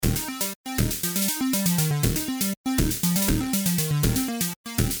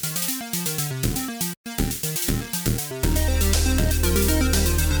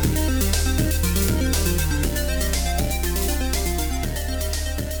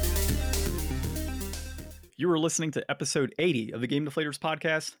You are listening to episode 80 of the Game Deflators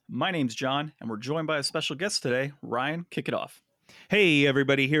podcast. My name's John, and we're joined by a special guest today. Ryan, kick it off. Hey,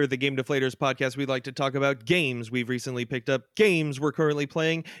 everybody, here at the Game Deflators podcast, we'd like to talk about games we've recently picked up, games we're currently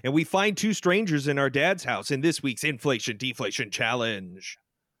playing, and we find two strangers in our dad's house in this week's Inflation Deflation Challenge.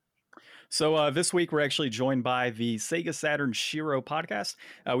 So this week, we're actually joined by the Sega Saturn Shiro podcast.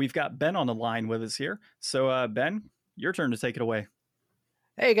 We've got Ben on the line with us here. So Ben, your turn to take it away.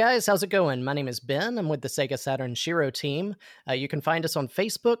 Hey guys, how's it going? My name is Ben. I'm with the Sega Saturn Shiro team. You can find us on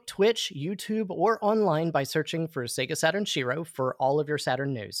Facebook, Twitch, YouTube, or online by searching for Sega Saturn Shiro for all of your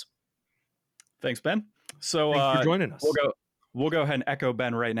Saturn news. Thanks, Ben. So Thanks for joining us. We'll go ahead and echo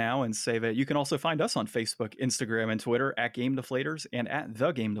Ben right now and say that you can also find us on Facebook, Instagram, and Twitter at Game Deflators and at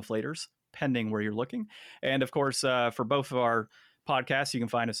The Game Deflators, pending where you're looking. And of course, for both of our podcasts, you can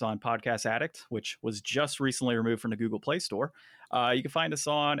find us on Podcast Addict, which was just recently removed from the Google Play Store. You can find us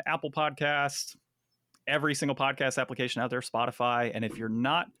on Apple Podcasts, every single podcast application out there, Spotify. And if you're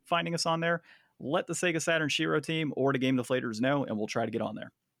not finding us on there, let the Sega Saturn Shiro team or the Game Deflators know, and we'll try to get on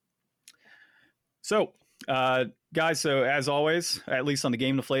there. So, guys, so as always, at least on the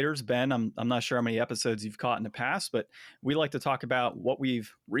Game Deflators, Ben, I'm not sure how many episodes you've caught in the past, but we like to talk about what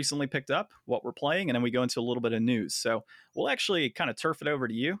we've recently picked up, what we're playing, and then we go into a little bit of news. So we'll actually kind of turf it over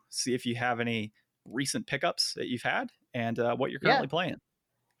to you, see if you have any recent pickups that you've had and what you're currently playing.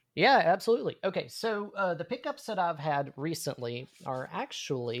 Yeah, absolutely. Okay, so the pickups that I've had recently are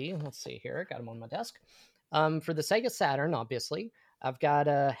actually, let's see here, got them on my desk. For the Sega Saturn, obviously, I've got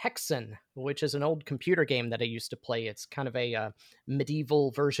Hexen, which is an old computer game that I used to play. It's kind of a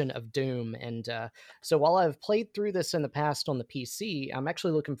medieval version of Doom. And so while I've played through this in the past on the PC, I'm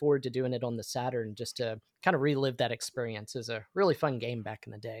actually looking forward to doing it on the Saturn just to kind of relive that experience. It was a really fun game back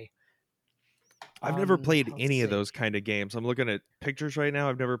in the day. I've never played any of those kind of games. I'm looking at pictures right now.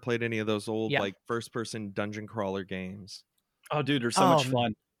 I've never played any of those old like first-person dungeon crawler games. Oh, dude, they're so much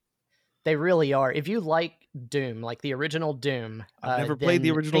fun. They really are. If you like Doom, like the original Doom. I've never played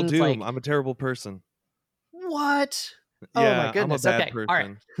the original Doom. I'm a terrible person. What? Yeah, oh my goodness. I'm a bad Okay,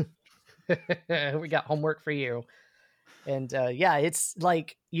 person. all right. We got homework for you. And it's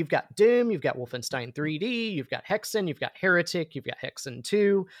like you've got Doom, you've got Wolfenstein 3D, you've got Hexen, you've got Heretic, you've got Hexen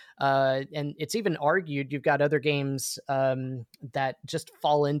 2. And it's even argued you've got other games that just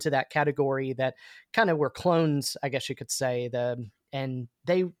fall into that category that kind of were clones, I guess you could say. And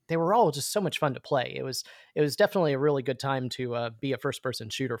they were all just so much fun to play. It was definitely a really good time to be a first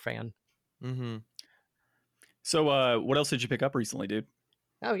person shooter fan. Mm-hmm. So what else did you pick up recently, dude?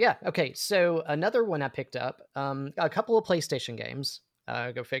 Oh yeah. Okay. So another one I picked up, a couple of PlayStation games,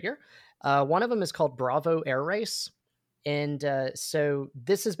 go figure. One of them is called Bravo Air Race. And so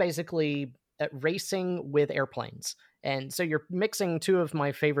this is basically racing with airplanes. And so you're mixing two of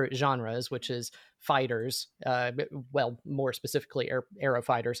my favorite genres, which is fighters, more specifically aero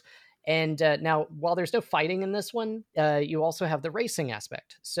fighters. And now, while there's no fighting in this one, you also have the racing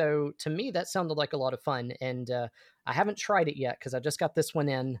aspect. So to me, that sounded like a lot of fun. And I haven't tried it yet because I just got this one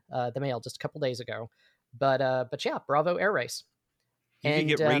in the mail just a couple days ago. But yeah, Bravo Air Race. You can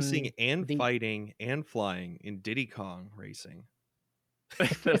get racing and fighting and flying in Diddy Kong Racing.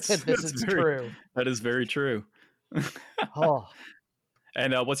 This is true. That is very true. Oh.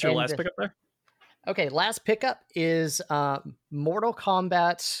 And what's your last pickup there? Okay, last pickup is Mortal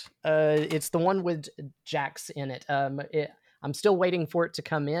Kombat. It's the one with Jax in it. I'm still waiting for it to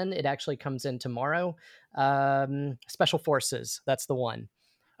come in. It actually comes in tomorrow. Special Forces, that's the one.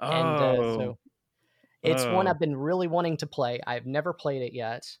 Oh. And so it's one I've been really wanting to play. I've never played it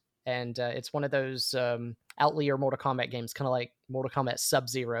yet. And it's one of those outlier Mortal Kombat games, kind of like Mortal Kombat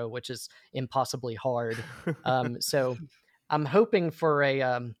Sub-Zero, which is impossibly hard. So I'm hoping for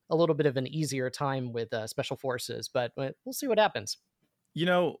a little bit of an easier time with Special Forces, but we'll see what happens. You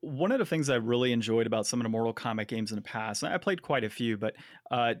know, one of the things I really enjoyed about some of the Mortal Kombat games in the past, and I played quite a few, but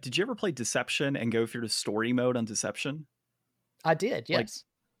did you ever play Deception and go through the story mode on Deception? I did, yes.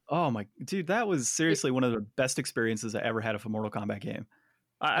 Oh my, dude, that was seriously one of the best experiences I ever had of a Mortal Kombat game.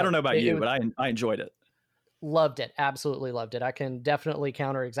 I don't know about you, but I enjoyed it. Loved it. Absolutely loved it. I can definitely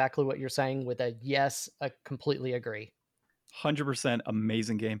counter exactly what you're saying with a yes. I completely agree. 100%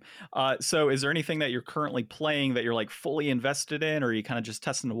 amazing game. So is there anything that you're currently playing that you're like fully invested in, or are you kind of just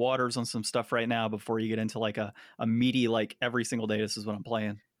testing the waters on some stuff right now before you get into like a meaty, like every single day, this is what I'm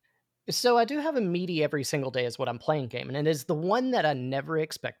playing? So I do have a meaty every single day is what I'm playing game, and it is the one that I never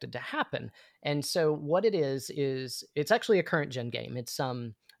expected to happen. And so what it is it's actually a current gen game. It's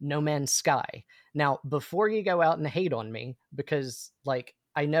No Man's Sky. Now, before you go out and hate on me, because like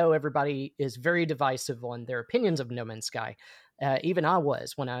I know everybody is very divisive on their opinions of No Man's Sky, Even I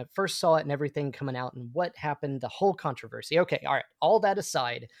was when I first saw it and everything coming out and what happened, the whole controversy. Okay, all right, all that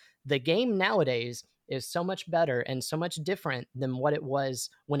aside, the game nowadays is so much better and so much different than what it was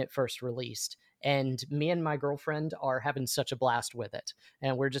when it first released. And me and my girlfriend are having such a blast with it.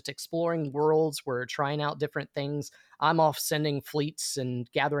 And we're just exploring worlds. We're trying out different things. I'm off sending fleets and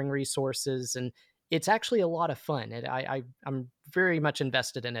gathering resources. And it's actually a lot of fun. I'm very much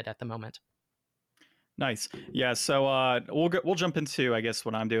invested in it at the moment. Nice. Yeah. So we'll jump into, I guess,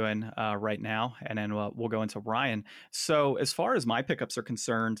 what I'm doing right now, and then we'll go into Ryan. So as far as my pickups are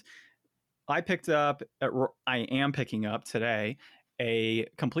concerned, I am picking up today a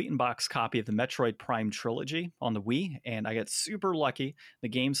complete in box copy of the Metroid Prime trilogy on the Wii, and I got super lucky. The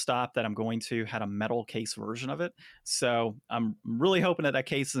GameStop that I'm going to had a metal case version of it, so I'm really hoping that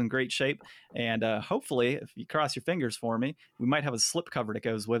case is in great shape. And hopefully, if you cross your fingers for me, we might have a slipcover that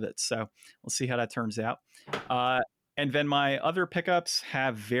goes with it. So we'll see how that turns out. And then my other pickups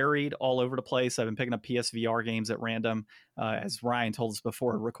have varied all over the place. I've been picking up PSVR games at random, as Ryan told us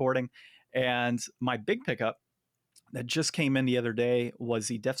before recording. And my big pickup that just came in the other day was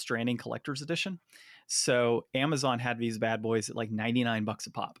the Death Stranding Collector's Edition. So Amazon had these bad boys at like 99 bucks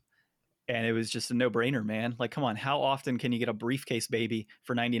a pop. And it was just a no-brainer, man. Like, come on, how often can you get a briefcase baby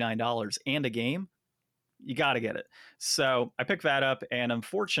for $99 and a game? You got to get it. So I picked that up, and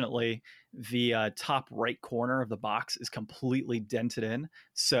unfortunately, the top right corner of the box is completely dented in.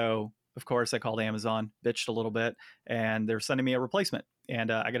 So, of course, I called Amazon, bitched a little bit, and they're sending me a replacement. And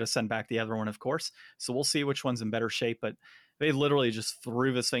I got to send back the other one, of course. So we'll see which one's in better shape. But they literally just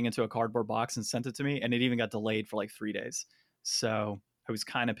threw this thing into a cardboard box and sent it to me, and it even got delayed for like 3 days. So I was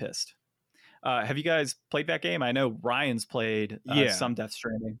kind of pissed. Have you guys played that game? I know Ryan's played some Death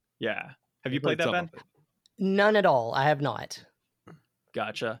Stranding. Yeah. Have you played that, Ben? None at all. I have not.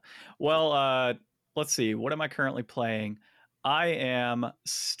 Gotcha. Well, let's see. What am I currently playing? I am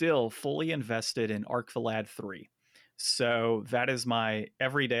still fully invested in Arc the Lad 3. So that is my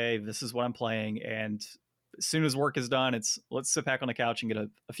everyday. This is what I'm playing. And as soon as work is done, let's sit back on the couch and get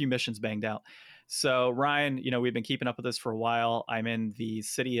a few missions banged out. So Ryan, we've been keeping up with this for a while. I'm in the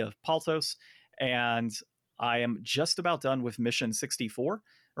city of Paltos, and I am just about done with mission 64,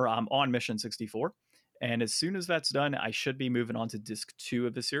 or I'm on mission 64. And as soon as that's done, I should be moving on to disc 2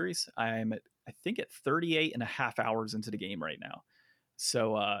 of the series. I'm I think at 38 and a half hours into the game right now.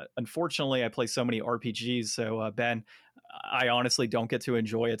 So unfortunately, I play so many RPGs. So Ben, I honestly don't get to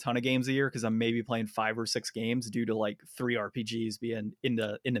enjoy a ton of games a year because I'm maybe playing 5 or 6 games due to like 3 RPGs being in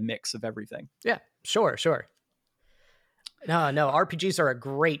the mix of everything. Yeah, sure. No, RPGs are a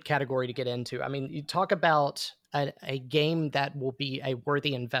great category to get into. I mean, you talk about a game that will be a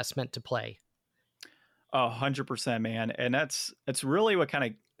worthy investment to play. 100%, man. And that's really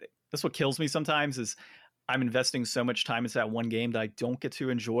that's what kills me sometimes is I'm investing so much time into that one game that I don't get to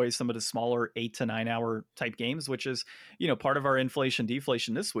enjoy some of the smaller 8 to 9 hour type games, which is, part of our inflation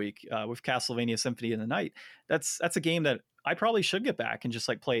deflation this week with Castlevania Symphony of the Night. That's a game that I probably should get back and just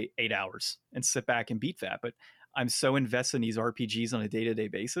like play 8 hours and sit back and beat that. But I'm so invested in these RPGs on a day-to-day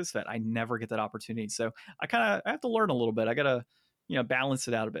basis that I never get that opportunity. So I have to learn a little bit. I got to, balance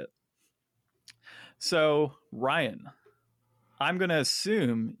it out a bit. So Ryan, I'm going to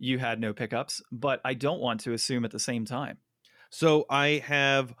assume you had no pickups, but I don't want to assume at the same time. So I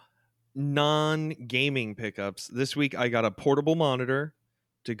have non-gaming pickups. This week I got a portable monitor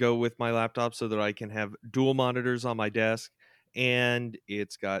to go with my laptop so that I can have dual monitors on my desk. And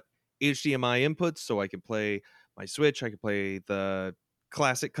it's got HDMI inputs so I can play my Switch. I can play the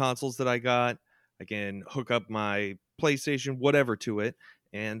classic consoles that I got. I can hook up my PlayStation, whatever to it.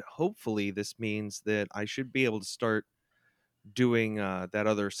 And hopefully this means that I should be able to start doing that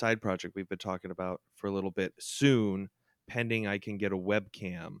other side project we've been talking about for a little bit soon, pending I can get a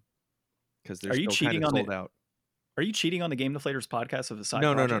webcam, because they're still kind of sold out. Are you cheating on the Game Deflators podcast of the side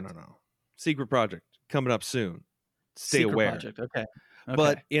project? No. Secret project coming up soon. Stay aware. Project. Okay.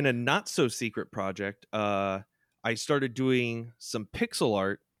 But in a not so secret project, I started doing some pixel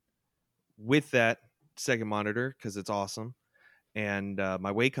art with that Sega monitor because it's awesome. And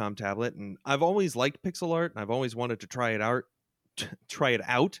my Wacom tablet, and I've always liked pixel art, and I've always wanted to try it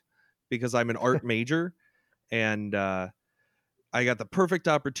out because I'm an art major, and I got the perfect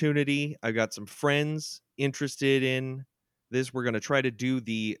opportunity. I got some friends interested in this. We're going to try to do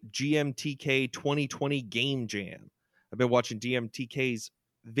the GMTK 2020 Game Jam. I've been watching GMTK's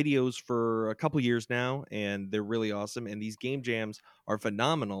videos for a couple years now, and they're really awesome, and these game jams are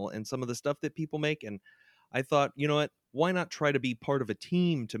phenomenal, and some of the stuff that people make, and I thought, you know what, why not try to be part of a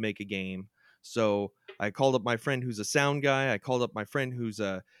team to make a game? So I called up my friend who's a sound guy. I called up my friend who's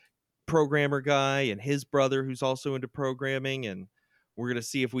a programmer guy and his brother who's also into programming, and we're going to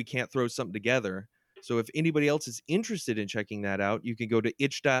see if we can't throw something together. So if anybody else is interested in checking that out, you can go to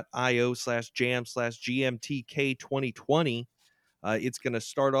itch.io/jam/GMTK2020. It's going to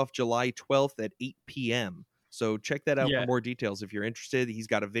start off July 12th at 8 p.m. So check that out for more details if you're interested. He's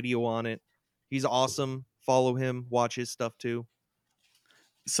got a video on it. He's awesome. Follow him. Watch his stuff too.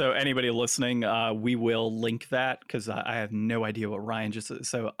 So anybody listening, we will link that because I have no idea what Ryan just said.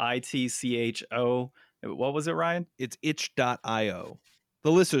 So ITCHO. What was it, Ryan? It's itch.io.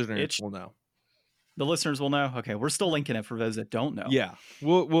 The listeners will know. The listeners will know. Okay, we're still linking it for those that don't know. Yeah,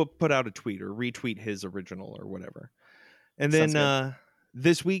 we'll put out a tweet or retweet his original or whatever. And then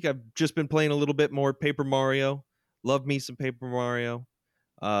this week I've just been playing a little bit more Paper Mario. Love me some Paper Mario.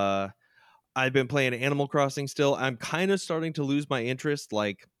 I've been playing Animal Crossing still. I'm kind of starting to lose my interest,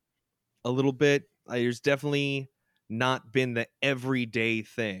 like a little bit. There's definitely not been the everyday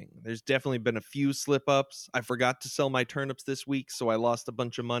thing. There's definitely been a few slip ups. I forgot to sell my turnips this week, so I lost a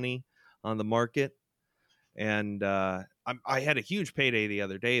bunch of money on the market. And I had a huge payday the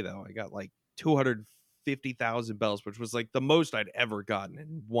other day, though. I got like 250,000 bells, which was like the most I'd ever gotten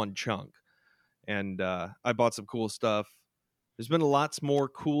in one chunk. And I bought some cool stuff. There's been lots more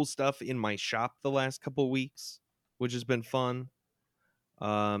cool stuff in my shop the last couple of weeks, which has been fun.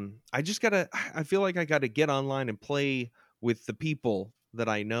 I feel like I gotta get online and play with the people that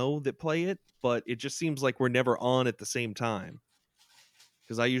I know that play it, but it just seems like we're never on at the same time.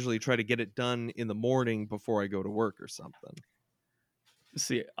 Because I usually try to get it done in the morning before I go to work or something.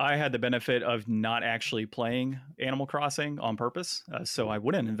 See, I had the benefit of not actually playing Animal Crossing on purpose, so I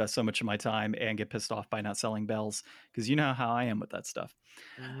wouldn't invest so much of my time and get pissed off by not selling bells, because you know how I am with that stuff.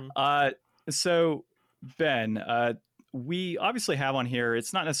 Mm-hmm. So, Ben, we obviously have on here,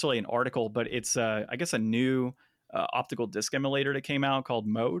 it's not necessarily an article, but it's, I guess, a new optical disc emulator that came out called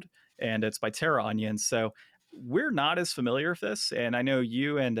Mode, and it's by Terra Onion. So we're not as familiar with this, and I know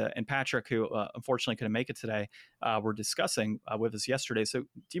you and Patrick, who unfortunately couldn't make it today, were discussing with us yesterday. So do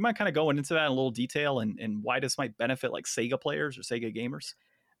you mind kind of going into that in a little detail and why this might benefit like Sega players or Sega gamers?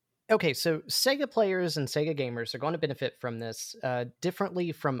 Okay, so Sega players and Sega gamers are going to benefit from this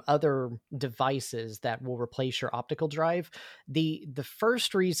differently from other devices that will replace your optical drive. The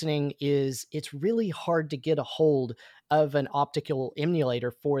first reasoning is it's really hard to get a hold of an optical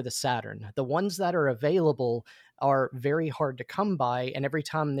emulator for the Saturn. The ones that are available are very hard to come by, and every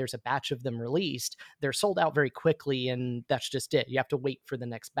time there's a batch of them released, they're sold out very quickly, and that's just it. You have to wait for the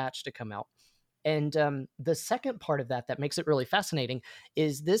next batch to come out. And the second part of that makes it really fascinating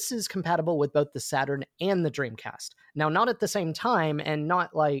is this is compatible with both the Saturn and the Dreamcast. Now, not at the same time and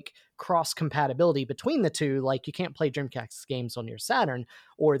not like cross compatibility between the two, like you can't play Dreamcast games on your Saturn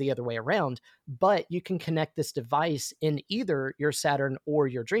or the other way around, but you can connect this device in either your Saturn or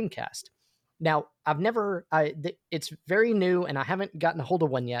your Dreamcast. Now, it's very new and I haven't gotten a hold of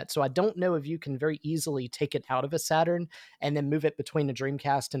one yet, so I don't know if you can very easily take it out of a Saturn and then move it between a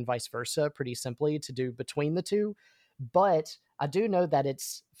Dreamcast and vice versa pretty simply to do between the two. But I do know that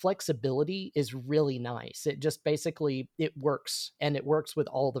its flexibility is really nice. It just basically, it works, and it works with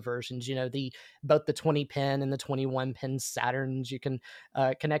all the versions. You know, both the 20 pin and the 21 pin Saturns. You can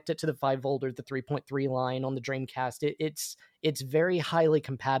connect it to the 5-volt or the 3.3 line on the Dreamcast. It's very highly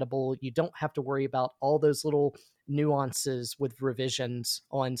compatible. You don't have to worry about all those little nuances with revisions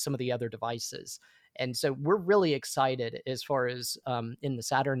on some of the other devices. And so we're really excited as far as in the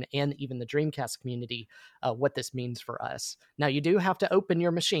Saturn and even the Dreamcast community, what this means for us. Now, you do have to open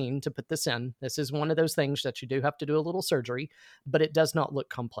your machine to put this in. This is one of those things that you do have to do a little surgery, but it does not look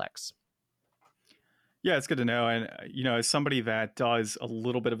complex. Yeah, it's good to know. And, you know, as somebody that does a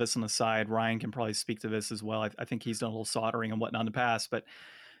little bit of this on the side, Ryan can probably speak to this as well. I think he's done a little soldering and whatnot in the past, but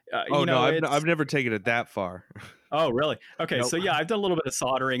I've never taken it that far. Oh, really? Okay. Nope. So yeah, I've done a little bit of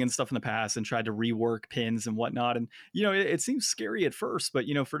soldering and stuff in the past and tried to rework pins and whatnot. And, you know, it seems scary at first, but,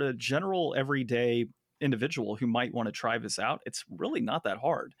 you know, for the general everyday individual who might want to try this out, it's really not that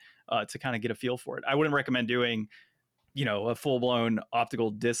hard to kind of get a feel for it. I wouldn't recommend doing, you know, a full blown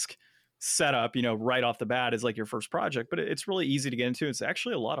optical disc setup, you know, right off the bat as like your first project, but it's really easy to get into. It's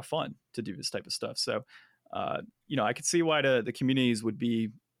actually a lot of fun to do this type of stuff. So, you know, I could see why the communities would be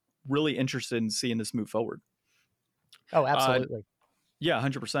really interested in seeing this move forward. Oh, absolutely. Yeah,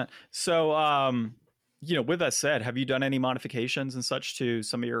 100%. So, you know, with that said, have you done any modifications and such to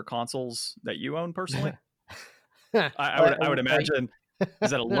some of your consoles that you own personally? I would imagine.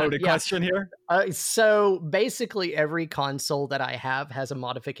 Is that a loaded question here? So basically every console that I have has a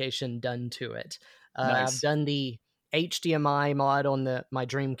modification done to it. Nice. I've done the HDMI mod on my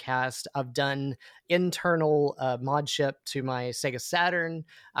Dreamcast. I've done internal mod ship to my Sega Saturn.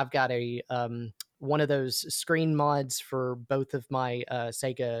 I've got a one of those screen mods for both of my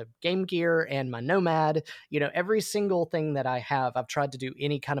Sega Game Gear and my Nomad. Every single thing that I have, I've tried to do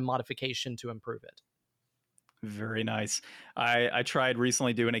any kind of modification to improve it. Very nice. I tried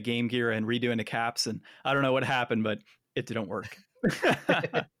recently doing a Game Gear and redoing the caps, and I don't know what happened, but it didn't work.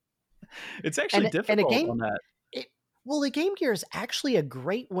 It's actually difficult on that. Well, the Game Gear is actually a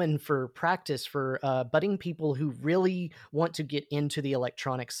great one for practice for budding people who really want to get into the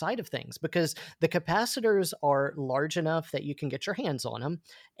electronic side of things, because the capacitors are large enough that you can get your hands on them,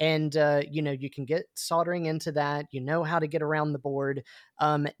 and you can get soldering into that. You know how to get around the board.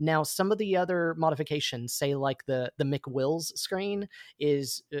 Now, some of the other modifications, say like the McWill's screen,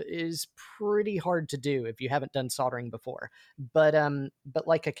 is pretty hard to do if you haven't done soldering before. But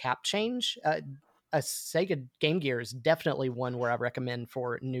like a cap change. A Sega Game Gear is definitely one where I recommend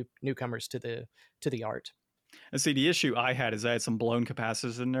for newcomers to the art. And see, the issue I had is I had some blown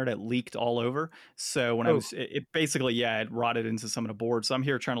capacitors in there that leaked all over. So when it basically, it rotted into some of the board. So I'm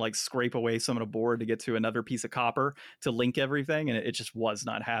here trying to like scrape away some of the board to get to another piece of copper to link everything, and it just was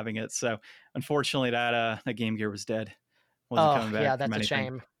not having it. So unfortunately, that Game Gear was dead. Wasn't coming back. Yeah, that's a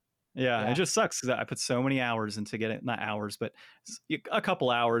shame. Yeah, it just sucks because I put so many hours into getting, not hours, but a couple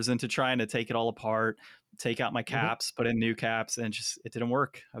hours into trying to take it all apart, take out my caps, put in new caps, and it didn't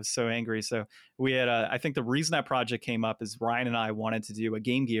work. I was so angry. So we had, I think the reason that project came up is Ryan and I wanted to do a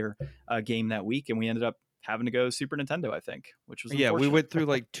Game Gear game that week, and we ended up having to go Super Nintendo, I think, which was we went through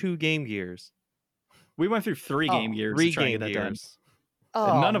like 2 Game Gears. We went through 3 Game Gears to try to get that done.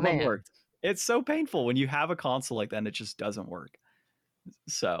 Oh, none of them worked. It's so painful when you have a console like that and it just doesn't work.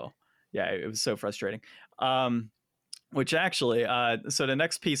 So yeah, it was so frustrating. Which actually, so the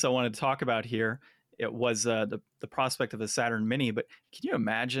next piece I wanted to talk about here, it was the prospect of a Saturn Mini. But can you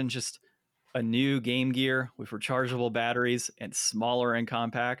imagine just a new Game Gear with rechargeable batteries and smaller and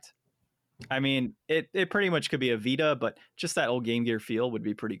compact? I mean, it pretty much could be a Vita, but just that old Game Gear feel would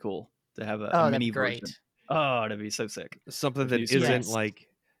be pretty cool to have a mini version. Oh, that'd be so sick. Something that isn't like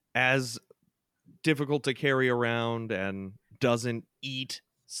as difficult to carry around and doesn't eat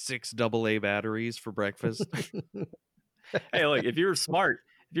 6 AA batteries for breakfast. Hey, look, if you're smart,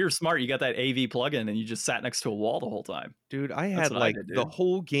 you got that AV plug-in and you just sat next to a wall the whole time. Dude, I had the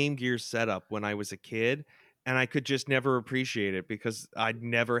whole Game Gear setup when I was a kid, and I could just never appreciate it because I'd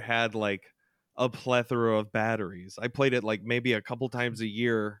never had like a plethora of batteries. I played it like maybe a couple times a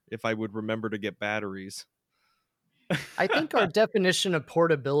year if I would remember to get batteries. I think our definition of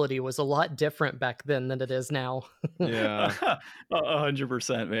portability was a lot different back then than it is now. Yeah,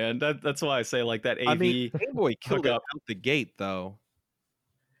 100%, man. That's why I say like that AV. I mean, Game Boy killed it out the gate, though.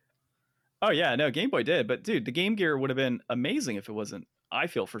 Oh yeah, no, Game Boy did, but dude, the Game Gear would have been amazing if it wasn't. I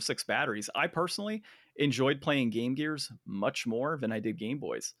feel for 6 batteries. I personally enjoyed playing Game Gears much more than I did Game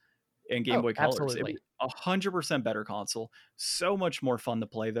Boys and Game Boy Colors. Absolutely. 100% better console. So much more fun to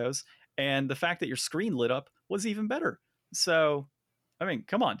play those. And the fact that your screen lit up was even better. So, I mean,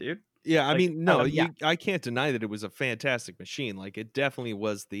 come on, dude. Yeah, I mean, no, I can't deny that it was a fantastic machine. Like, it definitely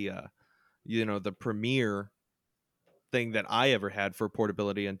was the, the premier thing that I ever had for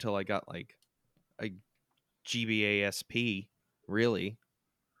portability until I got like a GBASP, really.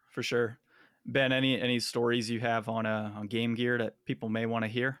 For sure. Ben, any stories you have on Game Gear that people may want to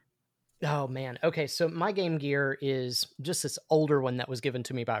hear? Oh, man. Okay, so my Game Gear is just this older one that was given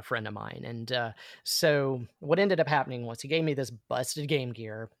to me by a friend of mine. And so what ended up happening was he gave me this busted Game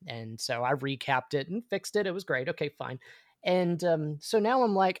Gear. And so I recapped it and fixed it. It was great. Okay, fine. And so now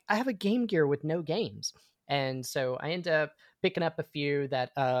I'm like, I have a Game Gear with no games. And so I end up picking up a few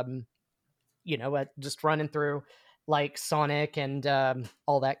that, just running through like Sonic and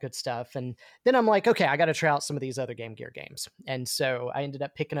all that good stuff. And then I'm like, okay, I got to try out some of these other Game Gear games. And so I ended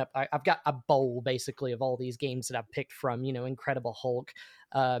up picking up, I've got a bowl basically of all these games that I've picked from, Incredible Hulk,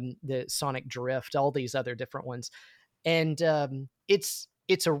 the Sonic Drift, all these other different ones. And it's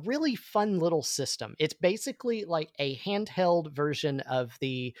a really fun little system. It's basically like a handheld version of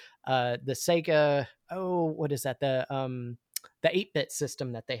the Sega, what is that? The 8-bit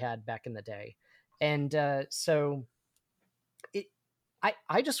system that they had back in the day. And so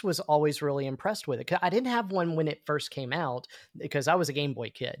I just was always really impressed with it. 'Cause I didn't have one when it first came out because I was a Game Boy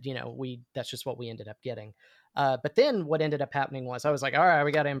kid. That's just what we ended up getting. But then what ended up happening was I was like, all right,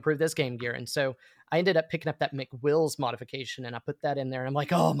 we got to improve this Game Gear. And so I ended up picking up that McWill's modification and I put that in there. And I'm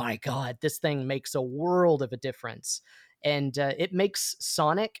like, oh my God, this thing makes a world of a difference. And it makes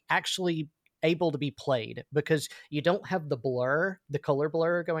Sonic actually able to be played because you don't have the color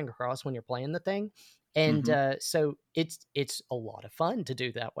blur going across when you're playing the thing. And so it's a lot of fun to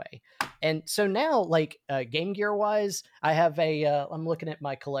do that way. And so now, like Game Gear wise, I have I'm looking at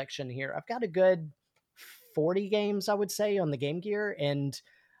my collection here. I've got a good 40 games, I would say, on the Game Gear, and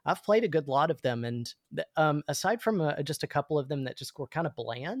I've played a good lot of them. And aside from just a couple of them that just were kind of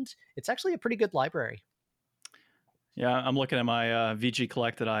bland, it's actually a pretty good library. Yeah, I'm looking at my VG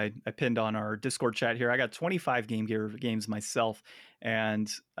Collect that I pinned on our Discord chat here. I got 25 Game Gear games myself.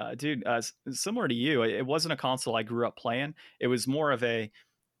 And dude, similar to you, it wasn't a console I grew up playing. It was more of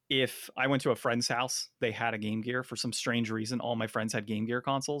if I went to a friend's house, they had a Game Gear for some strange reason. All my friends had Game Gear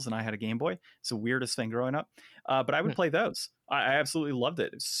consoles and I had a Game Boy. It's the weirdest thing growing up. But I would play those. I absolutely loved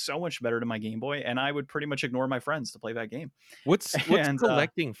it. It's so much better than my Game Boy. And I would pretty much ignore my friends to play that game. What's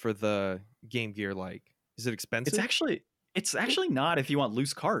collecting for the Game Gear like? Is it expensive? It's actually not if you want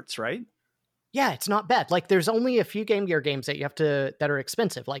loose carts, right? Yeah, it's not bad. Like there's only a few Game Gear games that are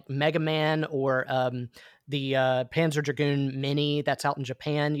expensive, like Mega Man or the Panzer Dragoon Mini that's out in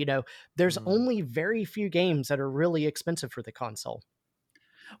Japan. You know, there's only very few games that are really expensive for the console.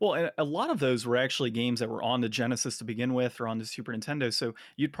 Well, a lot of those were actually games that were on the Genesis to begin with or on the Super Nintendo. So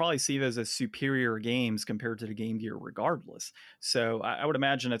you'd probably see those as superior games compared to the Game Gear regardless. So I would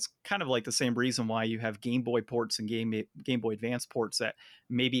imagine it's kind of like the same reason why you have Game Boy ports and Game Boy Advance ports that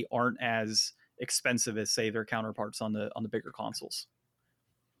maybe aren't as expensive as, say, their counterparts on the bigger consoles.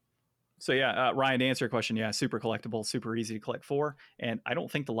 So yeah, Ryan, to answer your question, yeah, super collectible, super easy to collect for. And I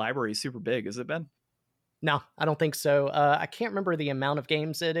don't think the library is super big, is it, Ben? No, I don't think so. I can't remember the amount of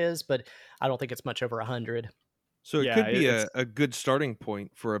games it is, but I don't think it's much over 100. So it could be a good starting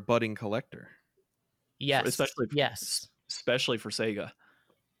point for a budding collector. Yes, especially for Sega,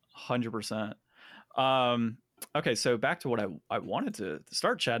 100%. Okay, so back to what I wanted to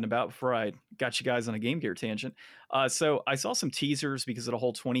start chatting about before I got you guys on a Game Gear tangent. So I saw some teasers because of the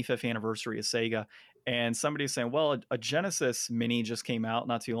whole 25th anniversary of Sega, and somebody was saying, well, a Genesis Mini just came out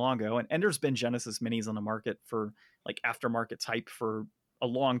not too long ago, and there's been Genesis Minis on the market for like aftermarket type for a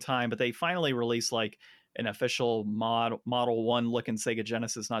long time, but they finally released like an official Model 1 looking Sega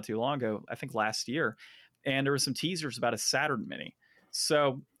Genesis not too long ago, I think last year, and there were some teasers about a Saturn Mini.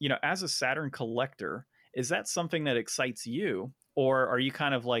 So, you know, as a Saturn collector, is that something that excites you? Or are you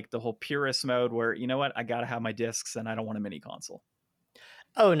kind of like the whole purist mode where, you know what, I got to have my discs and I don't want a mini console?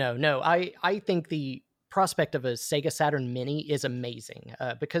 Oh, no. I think the prospect of a Sega Saturn Mini is amazing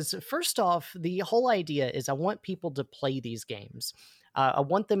because first off, the whole idea is I want people to play these games. I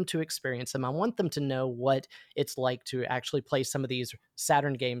want them to experience them. I want them to know what it's like to actually play some of these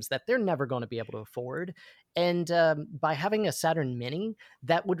Saturn games that they're never going to be able to afford. And by having a Saturn Mini,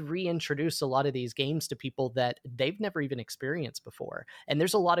 that would reintroduce a lot of these games to people that they've never even experienced before. And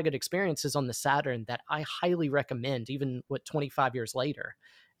there's a lot of good experiences on the Saturn that I highly recommend, even 25 years later.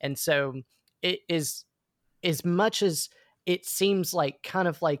 And so it is, as much as it seems like kind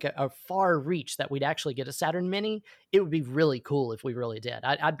of like a far reach that we'd actually get a Saturn Mini, it would be really cool if we really did.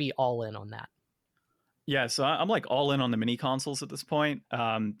 I'd be all in on that. Yeah, so I'm like all in on the mini consoles at this point.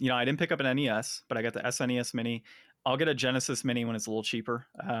 You know, I didn't pick up an NES, but I got the SNES Mini. I'll get a Genesis Mini when it's a little cheaper.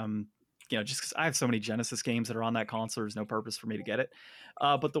 You know, just because I have so many Genesis games that are on that console, there's no purpose for me to get it.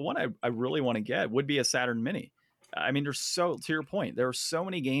 But the one I really want to get would be a Saturn Mini. I mean, to your point, there are so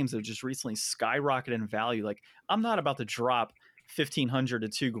many games that have just recently skyrocketed in value. Like, I'm not about to drop 1,500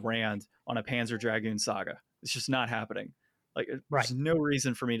 to $2,000 on a Panzer Dragoon Saga. It's just not happening. Like, there's no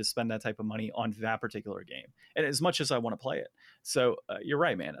reason for me to spend that type of money on that particular game, and as much as I want to play it. So you're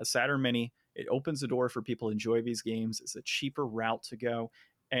right, man. A Saturn Mini, it opens the door for people to enjoy these games. It's a cheaper route to go,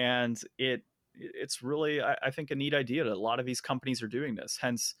 and it's really, I think, a neat idea that a lot of these companies are doing this.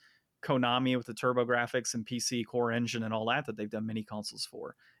 Hence, Konami with the TurboGrafx and PC Core Engine and all that they've done mini consoles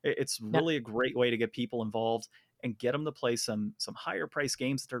for. It's really a great way to get people involved and get them to play some higher price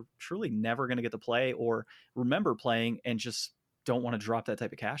games that they're truly never going to get to play or remember playing and just don't want to drop that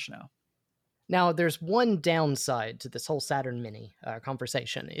type of cash now. Now, there's one downside to this whole Saturn Mini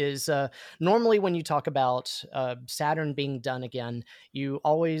conversation is normally when you talk about Saturn being done again, we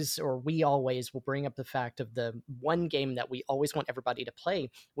always will bring up the fact of the one game that we always want everybody to play,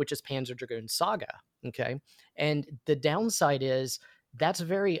 which is Panzer Dragoon Saga. Okay. And the downside is that's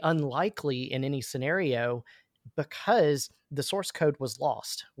very unlikely in any scenario because the source code was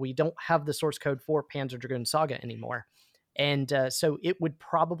lost. We don't have the source code for Panzer Dragoon Saga anymore. And so it would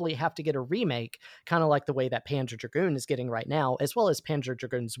probably have to get a remake, kind of like the way that Panzer Dragoon is getting right now, as well as Panzer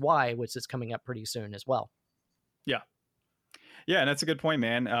Dragoon Y, which is coming up pretty soon as well. Yeah. Yeah, and that's a good point,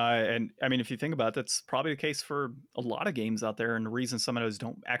 man. And I mean, if you think about it, that's probably the case for a lot of games out there, and the reason some of those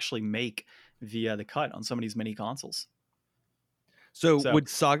don't actually make the cut on some of these mini consoles. So So, would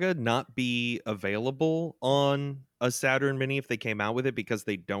Saga not be available on a Saturn Mini if they came out with it because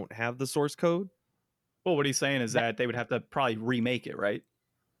they don't have the source code? well, what he's saying is that they would have to probably remake it, right?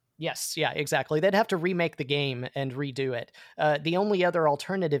 Yes, yeah, exactly. They'd have to remake the game and redo it. The only other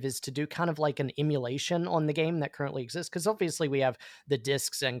alternative is to do kind of like an emulation on the game that currently exists, because obviously we have the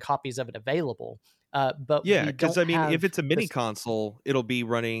discs and copies of it available. But Yeah, we because don't I mean, if have it's a mini this. console, it'll be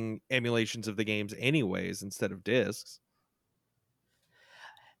running emulations of the games anyways instead of discs.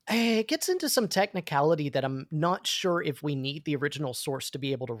 It gets into some technicality that I'm not sure if we need the original source to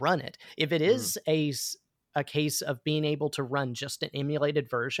be able to run it. If it is a case of being able to run just an emulated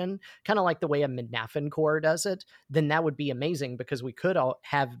version, kind of like the way a Midnafin core does it, then that would be amazing because we could all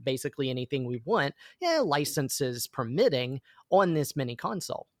have basically anything we want, licenses permitting, on this mini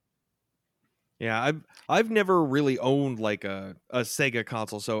console. Yeah, I've never really owned like a Sega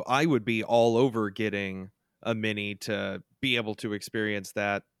console, so I would be all over getting a mini to be able to experience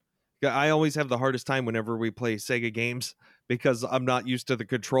that. I always have the hardest time whenever we play Sega games because I'm not used to the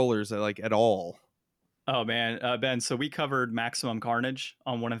controllers like at all. Oh man, Ben. So we covered Maximum Carnage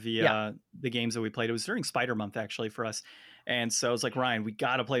on one of Yeah. the games that we played. It was during Spider Month actually for us, and so I was like, Ryan, we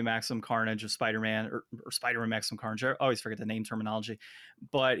got to play Maximum Carnage of Spider-Man or Spider-Man Maximum Carnage. I always forget the name terminology,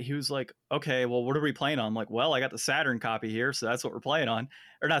 but he was like, okay, well, what are we playing on? I'm like, well, I got the Saturn copy here, so that's what we're playing on,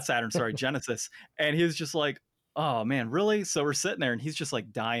 or not Saturn, sorry, Genesis. And he was just like, oh man, really? So we're sitting there, and he's just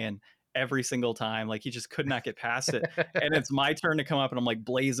like dying every single time, like he just could not get past it. And it's my turn to come up, and I'm like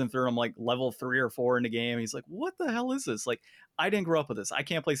blazing through. I'm like level 3 or 4 in the game. He's like, what the hell is this? Like, I didn't grow up with this. I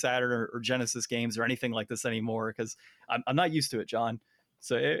can't play Saturn or Genesis games or anything like this anymore because I'm not used to it, John.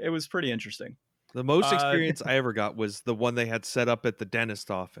 So it was pretty interesting. The most experience I ever got was the one they had set up at the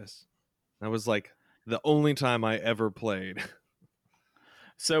dentist office. That was like the only time I ever played.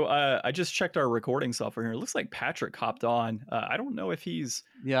 So I just checked our recording software here. It looks like Patrick hopped on. I don't know if he's...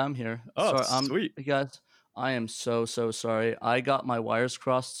 Yeah, I'm here. Oh, Sorry, sweet. Hey guys, I am so sorry. I got my wires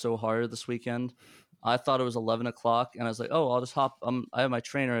crossed so hard this weekend. I thought it was 11 o'clock, and I was like, "Oh, I'll just hop. I have my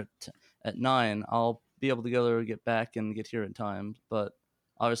trainer at 9. I'll be able to get back and get here in time." But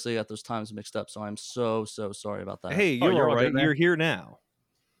obviously, I got those times mixed up, so I'm so sorry about that. Hey, you're all right. good, You're here now.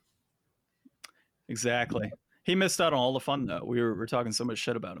 Exactly. He missed out on all the fun though. We were talking so much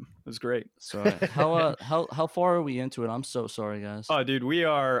shit about him. It was great. Sorry. How far are we into it? I'm so sorry, guys. Oh, dude, we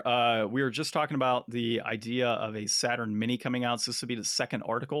were just talking about the idea of a Saturn Mini coming out. So this will be the second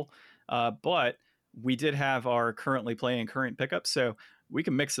article, but we did have our currently playing current pickup, so we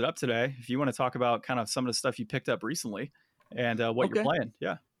can mix it up today if you want to talk about kind of some of the stuff you picked up recently and what you're playing.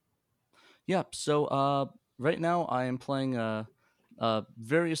 Yeah. Yeah. So right now I am playing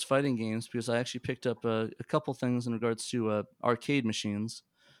various fighting games because I actually picked up a couple things in regards to arcade machines.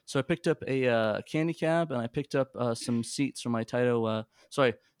 So I picked up a candy cab, and I picked up some seats from my Taito.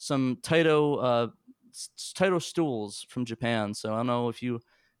 Some Taito Taito stools from Japan. So I don't know if you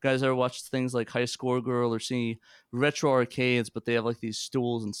guys ever watched things like High Score Girl or see retro arcades, but they have like these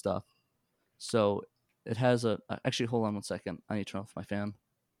stools and stuff. So it has actually, hold on one second. I need to turn off my fan.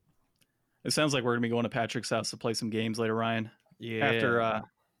 It sounds like we're gonna be going to Patrick's house to play some games later, Ryan. Yeah.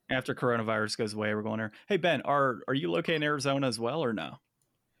 After coronavirus goes away, we're going there. Hey Ben, are you located in Arizona as well or no?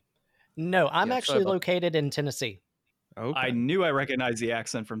 No, I'm actually located in Tennessee. Okay. I knew I recognized the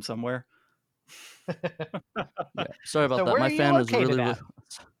accent from somewhere. Yeah. Sorry about So that. where My are you fan was located really. at?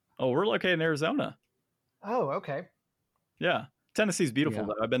 Oh, we're located in Arizona. Oh, okay. Yeah. Tennessee's beautiful Yeah.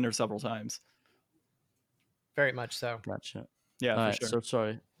 though. I've been there several times. Very much so. Gotcha. Yeah, All for right. sure. So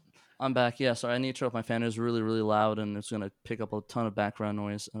sorry. I'm back. Yeah, sorry. I need to turn off my fan. It was really loud, and it's gonna pick up a ton of background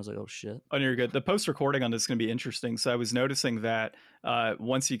noise. I was like, oh shit. Oh, you're good. The post recording on this is going to be interesting. So I was noticing that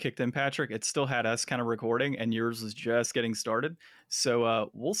once you kicked in, Patrick, it still had us kind of recording, and yours was just getting started.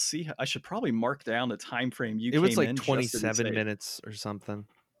 So we'll see. I should probably mark down the time frame you. It was like 27 minutes or something.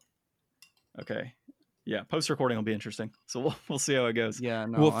 Okay. Yeah, post recording will be interesting. So we'll see how it goes. Yeah,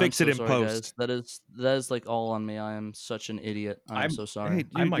 no, We'll fix I'm it so in sorry, post. Guys. That is like all on me. I am such an idiot. I'm so sorry. Hey,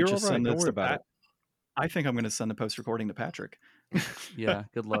 I might you're just all right. send Don't this worry to about it. I think I'm going to send the post recording to Patrick. Yeah,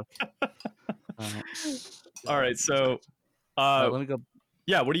 good luck. All right, so let me go.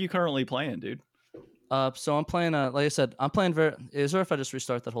 Yeah, what are you currently playing, dude? So I'm playing. Like I said, I'm playing. Is there if I just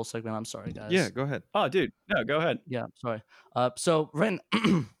restart that whole segment? I'm sorry, guys. Yeah, go ahead. Oh, dude, no, go ahead. Yeah, sorry.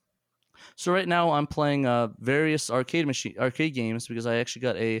 So right now I'm playing various arcade games because I actually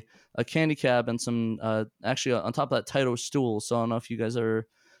got a candy cab and some actually on top of that Taito stool. So I don't know if you guys are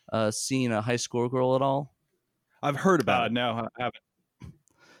seen a High Score Girl at all. I've heard about it. No, I haven't.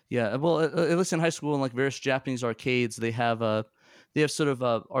 Yeah, well, at least in high school and like various Japanese arcades, they have sort of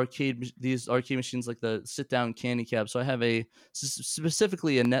these arcade machines like the sit down candy cab. So I have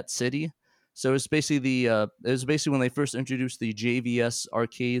specifically a Net City. So it's basically it was basically when they first introduced the JVS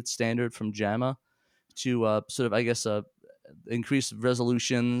arcade standard from JAMA to sort of, I guess, increase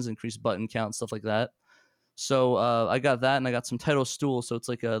resolutions, increase button count, stuff like that. So I got that, and I got some title stools. So it's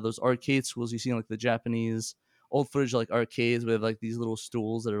like those arcade stools you see in like the Japanese old footage, like arcades with like these little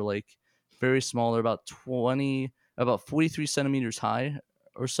stools that are like very small. They're about 43 centimeters high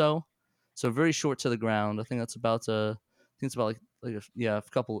or so. So very short to the ground. I think that's about a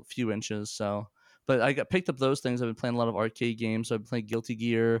few inches. So, but I picked up those things. I've been playing a lot of arcade games. So I've been playing Guilty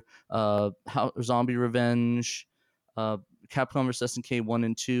Gear, Zombie Revenge, Capcom vs SNK 1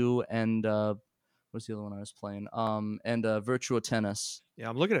 and 2, and what's the other one I was playing? And Virtua Tennis. Yeah,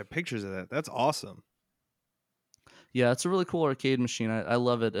 I'm looking at pictures of that. That's awesome. Yeah, it's a really cool arcade machine. I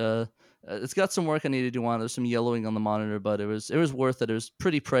love it. It's got some work I need to do on it. There's some yellowing on the monitor, but it was worth it. It was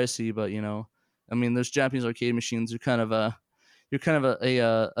pretty pricey, but I mean, those Japanese arcade machines are kind of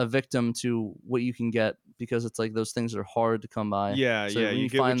a victim to what you can get, because it's like those things are hard to come by. Yeah, so yeah. When You you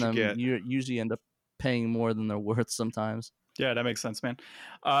get find what you them, get. you usually end up paying more than they're worth sometimes. Yeah, that makes sense, man.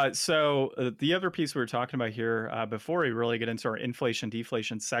 So the other piece we were talking about here before we really get into our inflation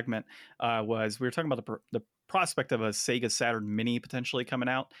deflation segment was we were talking about the prospect of a Sega Saturn Mini potentially coming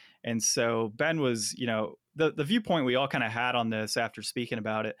out. And so Ben was, the viewpoint we all kind of had on this after speaking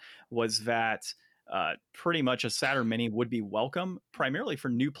about it was that pretty much a Saturn Mini would be welcome, primarily for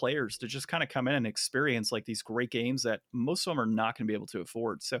new players to just kind of come in and experience like these great games that most of them are not going to be able to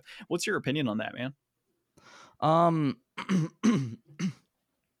afford. So what's your opinion on that, man?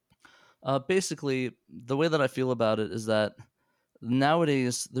 Basically, the way that I feel about it is that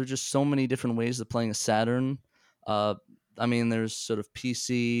nowadays there's just so many different ways of playing a Saturn. I mean, there's sort of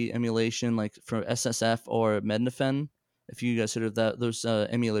PC emulation, like from SSF or Mednafen, if you guys heard of those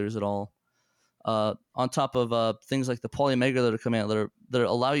emulators at all. On top of things like the Polymega that are coming out that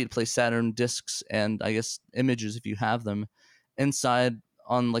allow you to play Saturn discs and, I guess, images if you have them inside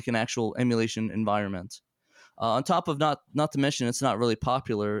on like an actual emulation environment. On top of not to mention, it's not really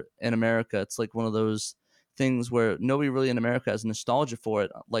popular in America. It's like one of those things where nobody really in America has nostalgia for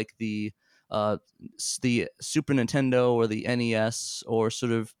it, like the Super Nintendo or the NES, or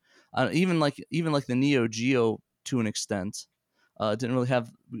sort of even like the Neo Geo to an extent. Didn't really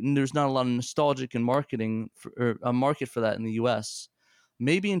have. There's not a lot of nostalgic and or a market for that in the U.S.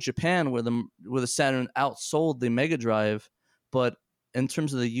 Maybe in Japan, where the Saturn outsold the Mega Drive, but in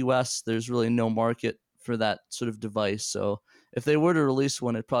terms of the U.S., there's really no market for that sort of device. So if they were to release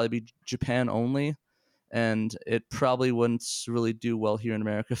one, it'd probably be Japan only, and it probably wouldn't really do well here in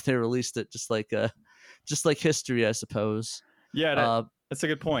America if they released it. Just like history, I suppose. Yeah, that's a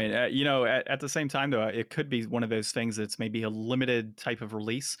good point. At the same time, though, it could be one of those things that's maybe a limited type of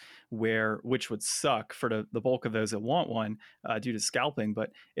release, which would suck for the bulk of those that want one due to scalping.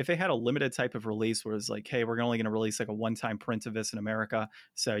 But if they had a limited type of release where it's like, hey, we're only going to release like a one-time print of this in America,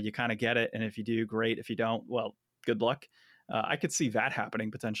 so you kind of get it, and if you do, great. If you don't, well, good luck. I could see that happening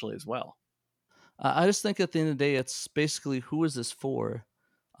potentially as well. I just think at the end of the day, it's basically, who is this for?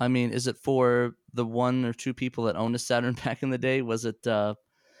 I mean, is it for the one or two people that owned a Saturn back in the day? Is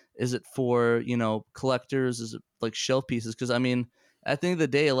it for, collectors? Is it like shelf pieces? Because I mean, at the end of the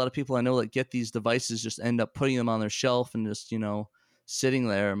day, a lot of people I know that get these devices just end up putting them on their shelf and just, sitting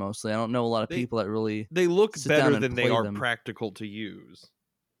there mostly. I don't know a lot of people that really they look better than they are them. practical to use.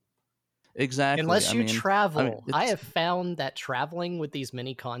 Exactly. Unless you travel. I have found that traveling with these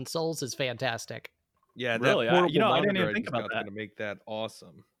mini consoles is fantastic. Yeah, really. I didn't even think about that. Going to make that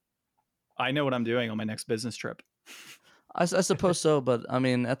awesome. I know what I'm doing on my next business trip. I suppose so, but I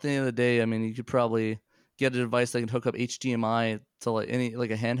mean, at the end of the day, I mean, you could probably get a device that can hook up HDMI to like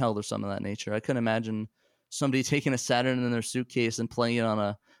a handheld or something of that nature. I couldn't imagine somebody taking a Saturn in their suitcase and playing it on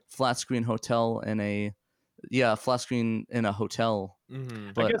a flat screen hotel flat screen in a hotel. Mm-hmm.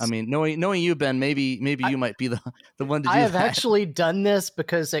 But I mean, knowing you, Ben, maybe you might be the one to do that. I have actually done this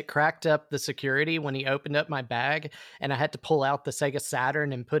because it cracked up the security when he opened up my bag, and I had to pull out the Sega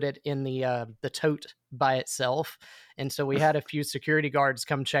Saturn and put it in the tote by itself. And so we had a few security guards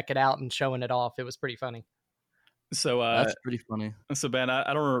come check it out and showing it off. It was pretty funny. So that's pretty funny. So Ben,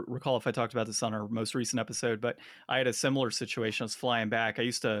 I don't recall if I talked about this on our most recent episode, but I had a similar situation. I was flying back. I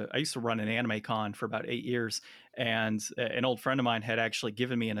used to run an anime con for about 8 years, and an old friend of mine had actually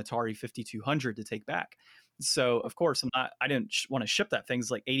given me an Atari 5200 to take back. So of course I didn't want to ship that thing.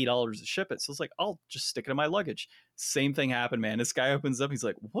 It's like $80 to ship it. So it's like, I'll just stick it in my luggage. Same thing happened, man. This guy opens up. He's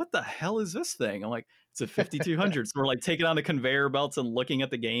like, what the hell is this thing? I'm like, it's a 5200. So we're like taking on the conveyor belts and looking at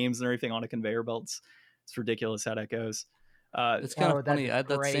the games and everything on the conveyor belts. It's ridiculous how that goes. It's kind of funny. that'd be I had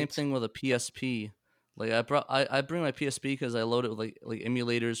that same great. thing with a PSP. Like I bring my PSP because I load it with like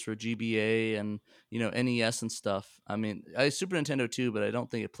emulators for GBA and NES and stuff. I mean, I Super Nintendo too, but I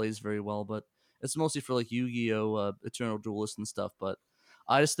don't think it plays very well. But it's mostly for like Yu-Gi-Oh, Eternal Duelist and stuff. But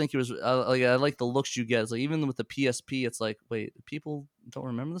I just think it was I like the looks you get. It's like even with the PSP, it's like, wait, people don't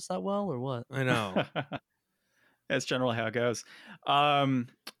remember this that well or what? I know. That's generally how it goes.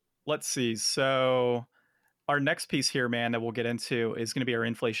 Let's see. So our next piece here, man, that we'll get into is going to be our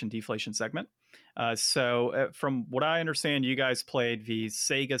inflation deflation segment. From what I understand, you guys played the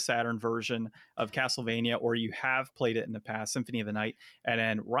Sega Saturn version of Castlevania, or you have played it in the past, Symphony of the Night. And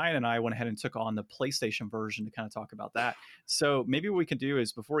then Ryan and I went ahead and took on the PlayStation version to kind of talk about that. So maybe what we can do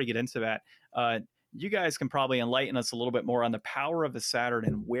is, before we get into that, you guys can probably enlighten us a little bit more on the power of the Saturn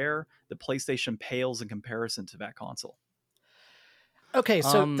and where the PlayStation pales in comparison to that console. Okay,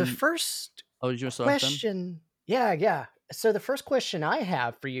 so the first did you start question, yeah. So the first question I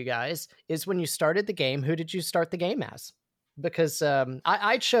have for you guys is, when you started the game, who did you start the game as? Because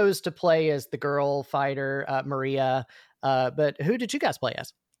I chose to play as the girl fighter, Maria, but who did you guys play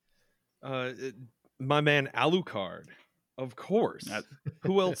as? My man Alucard, of course.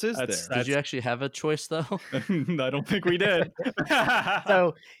 Who else is there? Did you actually have a choice though? I don't think we did.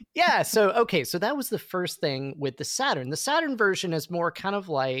 So that was the first thing with the Saturn. The Saturn version is more kind of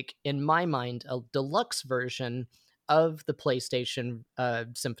like, in my mind, a deluxe version of the PlayStation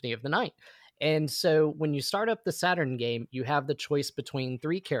Symphony of the Night. And so when you start up the Saturn game, you have the choice between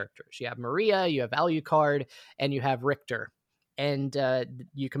three characters. You have Maria, you have Alucard, and you have Richter. And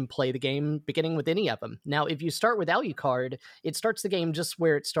you can play the game beginning with any of them. Now, if you start with Alucard, it starts the game just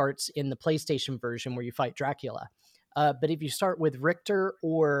where it starts in the PlayStation version, where you fight Dracula. But if you start with Richter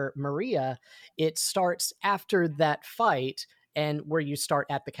or Maria, it starts after that fight and where you start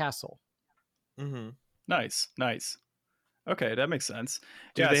at the castle. Mm-hmm. Nice. Okay, that makes sense.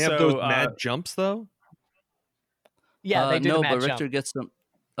 Do they have those mad jumps though? Yeah, they do. No, the mad but Richter jump. gets them.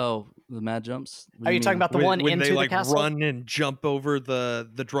 Oh, the mad jumps? Are you talking about the one when into they, like, the castle? run and jump over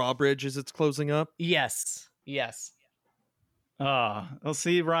the drawbridge as it's closing up? Yes. Well,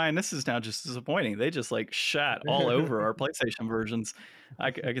 see, Ryan, this is now just disappointing. They just like shat all over our PlayStation versions.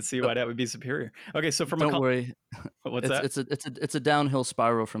 I could see why that would be superior. Okay, so don't worry. What's that? It's a downhill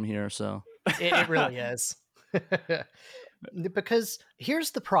spiral from here. So it really is. Because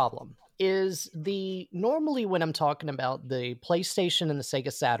here's the problem: normally when I'm talking about the PlayStation and the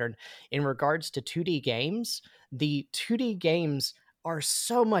Sega Saturn in regards to 2D games, the 2D games are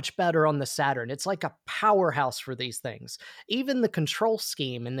so much better on the Saturn. It's like a powerhouse for these things. Even the control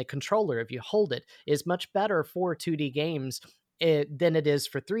scheme and the controller, if you hold it, is much better for 2D games than it is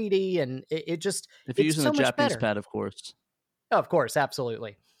for 3D. And it just, if you're using so the Japanese better. pad, of course. Oh, of course,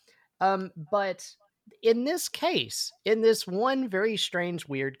 absolutely. But in this case, in this one very strange,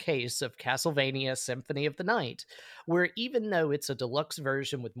 weird case of Castlevania Symphony of the Night, where even though it's a deluxe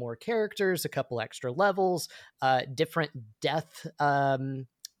version with more characters, a couple extra levels, different death, kind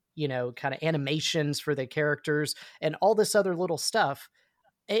of animations for the characters, and all this other little stuff,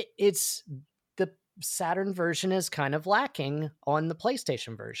 it's the Saturn version is kind of lacking on the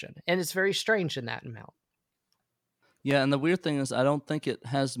PlayStation version, and it's very strange in that amount. Yeah, and the weird thing is, I don't think it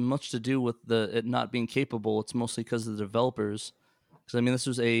has much to do with it not being capable. It's mostly because of the developers. Because I mean, this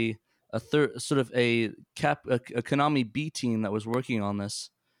was a Konami B team that was working on this,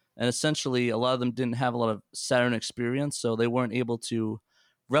 and essentially a lot of them didn't have a lot of Saturn experience, so they weren't able to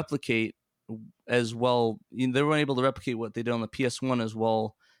replicate as well. They weren't able to replicate what they did on the PS1 as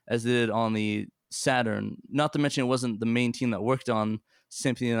well as they did on the Saturn. Not to mention, it wasn't the main team that worked on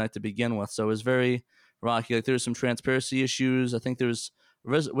Symphony of the Night to begin with, so it was very rocky. Like, there's some transparency issues. I think there's a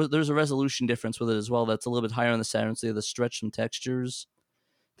resolution difference with it as well that's a little bit higher on the Saturn, so they have to stretch some textures,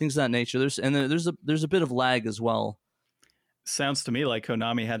 things of that nature. There's a bit of lag as well. Sounds to me like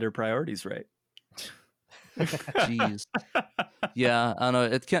Konami had their priorities right. Jeez. Yeah, I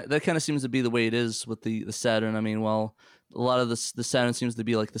don't know. That kind of seems to be the way it is with the Saturn. I mean, well, a lot of the Saturn seems to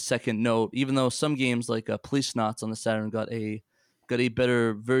be like the second note, even though some games like Police Knots on the Saturn got a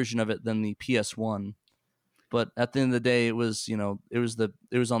better version of it than the PS1. But at the end of the day, it was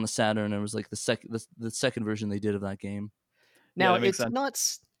on the Saturn. It was like the second version they did of that game. Now, yeah, it's not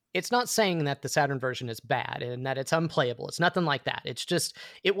it's not saying that the Saturn version is bad and that it's unplayable. It's nothing like that. It's just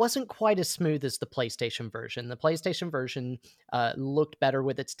it wasn't quite as smooth as the PlayStation version. The PlayStation version looked better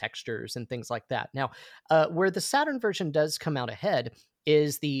with its textures and things like that. Now, where the Saturn version does come out ahead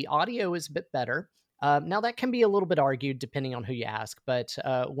is the audio is a bit better. Now, that can be a little bit argued depending on who you ask, but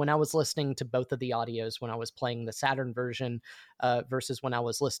when I was listening to both of the audios, when I was playing the Saturn version versus when I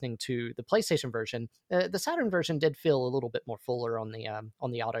was listening to the PlayStation version, the Saturn version did feel a little bit more fuller on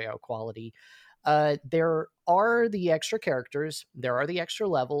the audio quality. There are the extra characters, there are the extra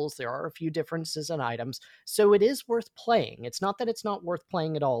levels, there are a few differences in items, so it is worth playing. It's not that it's not worth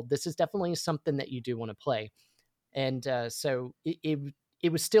playing at all. This is definitely something that you do want to play. And so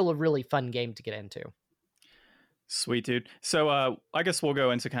it was still a really fun game to get into. Sweet, dude. So I guess we'll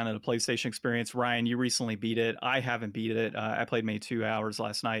go into kind of the PlayStation experience. Ryan, you recently beat it. I haven't beat it. I played maybe 2 hours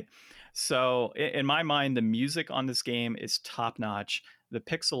last night. So in my mind, the music on this game is top notch. The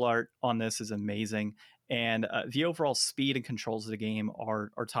pixel art on this is amazing. And the overall speed and controls of the game are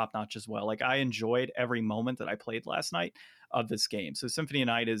top notch as well. Like I enjoyed every moment that I played last night of this game. So Symphony of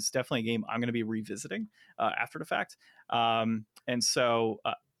Night is definitely a game I'm going to be revisiting after the fact. And so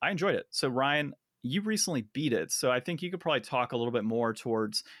I enjoyed it. So Ryan, you recently beat it, so I think you could probably talk a little bit more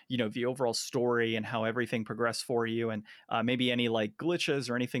towards, you know, the overall story and how everything progressed for you, and maybe any like glitches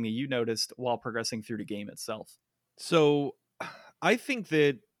or anything that you noticed while progressing through the game itself. So I think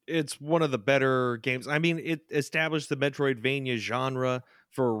that it's one of the better games. I mean, it established the Metroidvania genre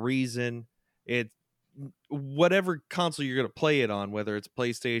for a reason. It whatever console you're going to play it on, whether it's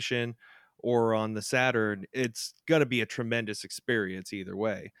PlayStation or on the Saturn, it's going to be a tremendous experience either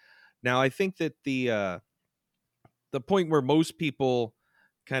way. Now, I think that the point where most people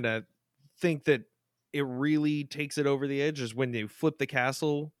kind of think that it really takes it over the edge is when you flip the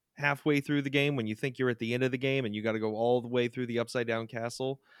castle halfway through the game, when you think you're at the end of the game and you got to go all the way through the upside down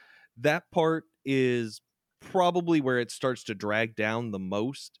castle. That part is probably where it starts to drag down the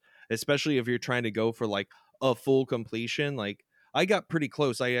most, especially if you're trying to go for like a full completion. Like I got pretty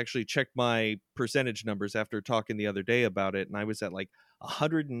close. I actually checked my percentage numbers after talking the other day about it, and I was at like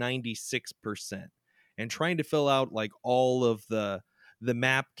 196%. And trying to fill out like all of the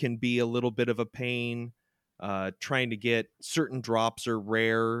map can be a little bit of a pain. Trying to get certain drops are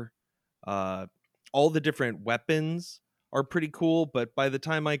rare. All the different weapons are pretty cool, but by the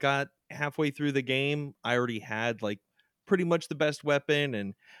time I got halfway through the game, I already had like pretty much the best weapon,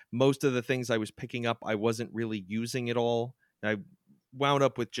 and most of the things I was picking up I wasn't really using at all. I wound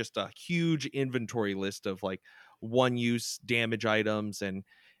up with just a huge inventory list of like one use damage items and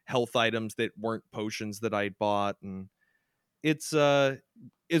health items that weren't potions that I'd bought, and it's Were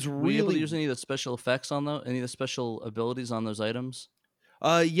you able to really use any of the special effects on any of the special abilities on those items?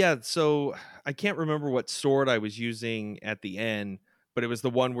 yeah, so I can't remember what sword I was using at the end, but it was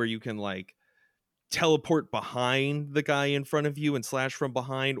the one where you can like teleport behind the guy in front of you and slash from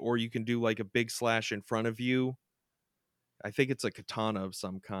behind, or you can do like a big slash in front of you. I think it's a katana of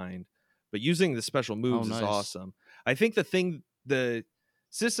some kind, but using the special moves is nice. awesome. I think the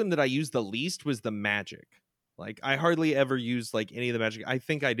system that I used the least was the magic. Like I hardly ever used like any of the magic. I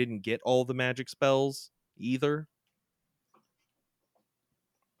think I didn't get all the magic spells either.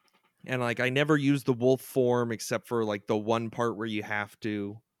 And like I never used the wolf form except for like the one part where you have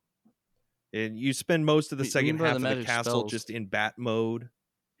to. And you spend most of the What do you second mean by half the of the magic castle spells? just in bat mode.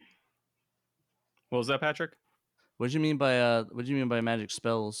 What was that, Patrick? What do you mean by magic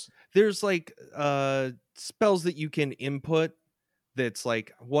spells? There's like spells that you can input that's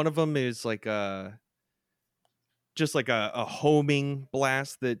like one of them is like just like a homing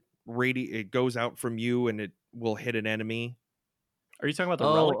blast that it goes out from you and it will hit an enemy. Are you talking about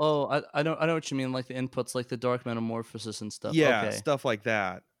the relic? I know what you mean, like the inputs, like the dark metamorphosis and stuff. Yeah, Okay. stuff like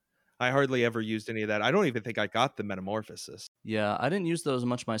that. I hardly ever used any of that. I don't even think I got the metamorphosis. Yeah, I didn't use those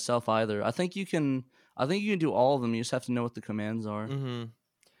much myself either. I think you can do all of them. You just have to know what the commands are. Mm-hmm.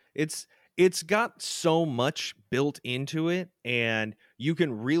 It's got so much built into it, and you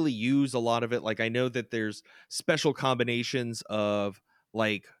can really use a lot of it. Like I know that there's special combinations of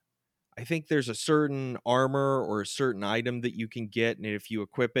like I think there's a certain armor or a certain item that you can get, and if you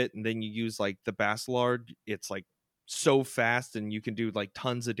equip it and then you use like the Basilard, it's like so fast and you can do like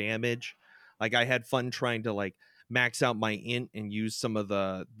tons of damage. Like I had fun trying to like max out my int and use some of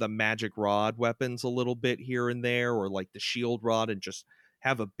the magic rod weapons a little bit here and there, or like the shield rod and just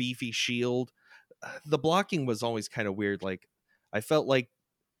have a beefy shield. The blocking was always kind of weird. Like I felt like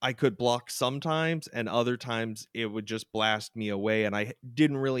I could block sometimes, and other times it would just blast me away, and I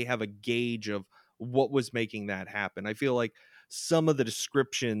didn't really have a gauge of what was making that happen. I feel like some of the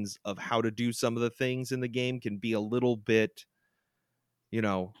descriptions of how to do some of the things in the game can be a little bit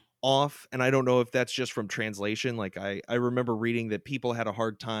off. And I don't know if that's just from translation. Like I remember reading that people had a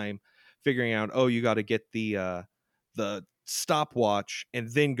hard time figuring out, oh, you got to get the stopwatch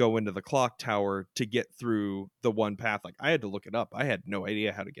and then go into the clock tower to get through the one path. Like I had to look it up. I had no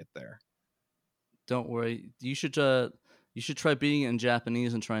idea how to get there. Don't worry. You should try beating it in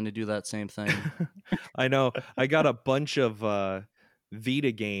Japanese and trying to do that same thing. I know. I got a bunch of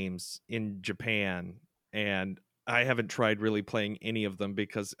Vita games in Japan, and I haven't tried really playing any of them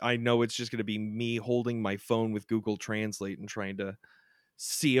because I know it's just going to be me holding my phone with Google Translate and trying to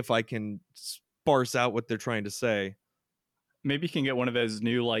see if I can sparse out what they're trying to say. Maybe you can get one of those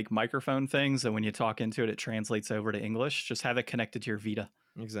new like microphone things, and when you talk into it, it translates over to English. Just have it connected to your Vita.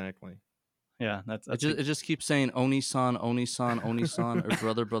 Exactly. Yeah, that's it just keeps saying Oni-san, Oni-san, Oni-san,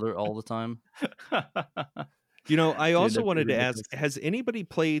 or brother all the time. I also wanted to ask, has anybody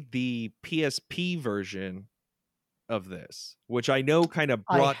played the PSP version of this, which I know kind of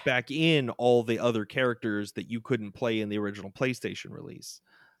brought back in all the other characters that you couldn't play in the original PlayStation release?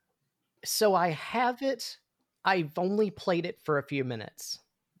 So I have it. I've only played it for a few minutes.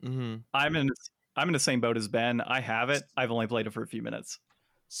 Mm-hmm. I'm in the same boat as Ben. I have it. I've only played it for a few minutes.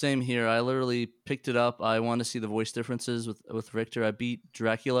 Same here. I literally picked it up. I wanted to see the voice differences with Richter. I beat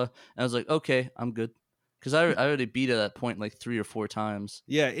Dracula, and I was like, okay, I'm good. Because I already beat it at that point like 3 or 4 times.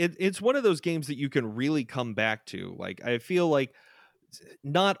 Yeah, it's one of those games that you can really come back to. Like, I feel like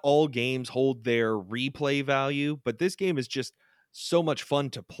not all games hold their replay value, but this game is just so much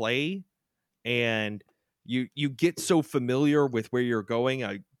fun to play, and you get so familiar with where you're going.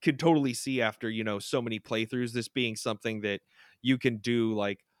 I could totally see after, so many playthroughs, this being something that you can do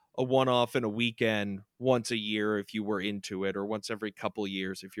like a one-off in a weekend once a year if you were into it, or once every couple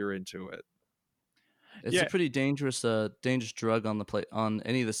years if you're into it. It's a pretty dangerous drug on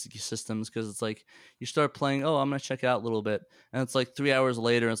any of the systems, because it's like you start playing, oh, I'm gonna check it out a little bit, and it's like 3 hours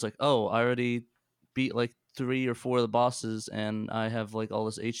later, and it's like, oh, I already beat like 3 or 4 of the bosses, and I have like all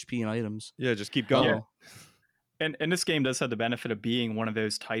this HP and items. Yeah, just keep going. Yeah. And this game does have the benefit of being one of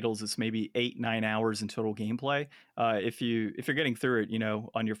those titles that's maybe 8-9 hours in total gameplay if you're getting through it,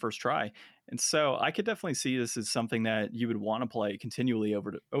 on your first try. And so I could definitely see this as something that you would want to play continually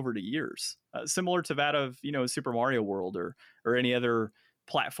over the years, similar to that of Super Mario World or any other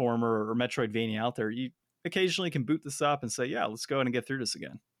platformer or Metroidvania out there. You occasionally can boot this up and say, yeah, let's go ahead and get through this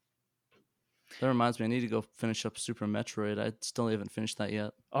again. That reminds me, I need to go finish up Super Metroid. I still haven't finished that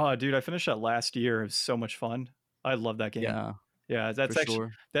yet. Oh, dude, I finished that last year. It was so much fun. I love that game. Yeah,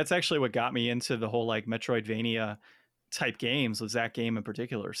 that's actually what got me into the whole like Metroidvania type games, was that game in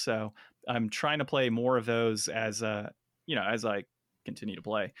particular. So I'm trying to play more of those as as I continue to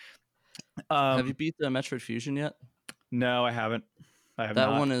play. Have you beat the Metroid Fusion yet? No, I haven't.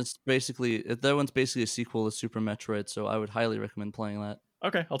 That one's basically a sequel to Super Metroid, so I would highly recommend playing that.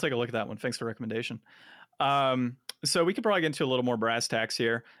 Okay, I'll take a look at that one. Thanks for the recommendation. So we could probably get into a little more brass tacks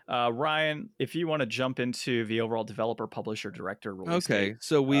here. Ryan, if you want to jump into the overall developer, publisher, director release date.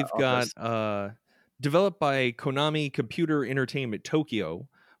 So we've got developed by Konami Computer Entertainment Tokyo,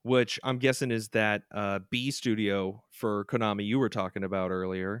 which I'm guessing is that B studio for Konami you were talking about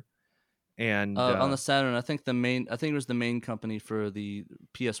earlier. And on the Saturn, I think it was the main company for the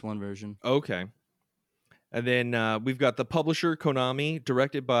PS1 version. Okay. And then we've got the publisher Konami,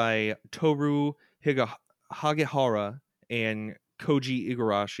 directed by Toru Hagehara and Koji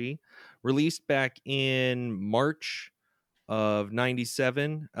Igarashi, released back in March of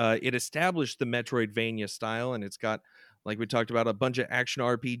 97. It established the Metroidvania style, and it's got, like we talked about, a bunch of action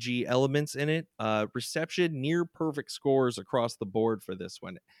RPG elements in it. Reception, near perfect scores across the board for this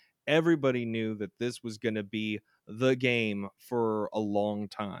one. Everybody knew that this was going to be the game for a long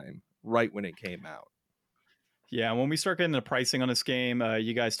time, right when it came out. Yeah, when we start getting the pricing on this game,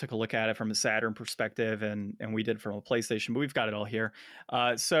 you guys took a look at it from a Saturn perspective, and we did from a PlayStation, but we've got it all here.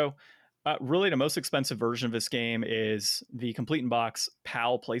 So really, the most expensive version of this game is the complete in box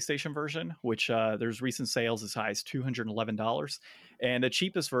PAL PlayStation version, which there's recent sales as high as $211, and the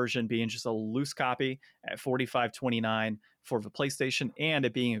cheapest version being just a loose copy at $45.29 for the PlayStation, and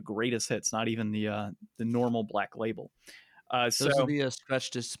it being a greatest hits, not even the normal black label. Those are the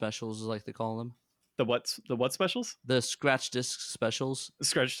scratch disc specials, like they call them. The what specials? The scratch disc specials.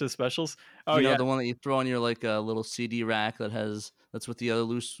 Scratch disc specials. Oh, yeah, the one that you throw on your like a little CD rack that's with the other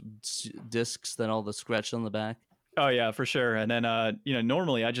loose discs that all the scratch on the back. Oh yeah, for sure. And then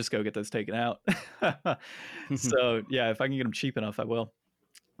normally I just go get those taken out. So yeah, if I can get them cheap enough, I will.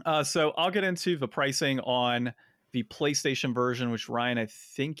 So I'll get into the pricing on the PlayStation version, which Ryan, I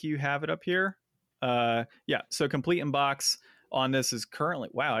think you have it up here. Yeah. So complete in box on this is currently,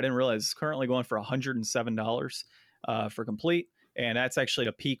 wow, I didn't realize it's currently going for $107 for complete. and that's actually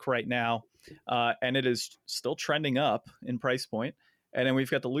at a peak right now, and it is still trending up in price point. And then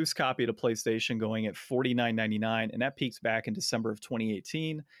we've got the loose copy to PlayStation going at $49.99, and that peaks back in December of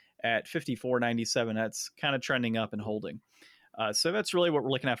 2018 at $54.97. That's kind of trending up and holding. So that's really what we're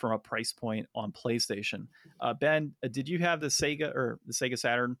looking at from a price point on PlayStation. Ben, did you have the Sega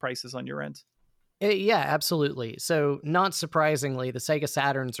Saturn prices on your end? Yeah, absolutely. So, not surprisingly, the Sega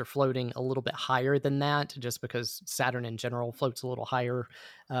Saturns are floating a little bit higher than that, just because Saturn in general floats a little higher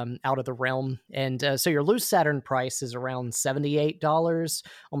out of the realm. And so, your loose Saturn price is around $78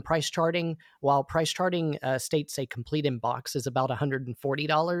 on price charting, while price charting states a complete in box is about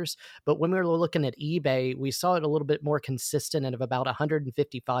 $140. But when we were looking at eBay, we saw it a little bit more consistent at about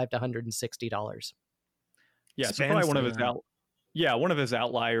 $155 to $160. Yeah, so probably one of his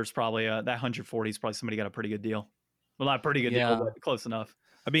outliers, probably that 140 is probably somebody got a pretty good deal. Well, not a pretty good deal, but close enough.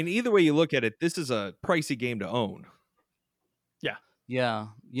 I mean, either way you look at it, this is a pricey game to own. Yeah.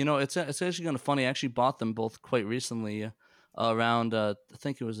 You know, it's actually kind of funny. I actually bought them both quite recently, around I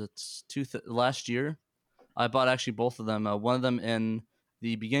think it was last year. I bought actually both of them. One of them in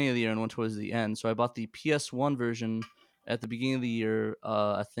the beginning of the year and one towards the end. So I bought the PS1 version at the beginning of the year.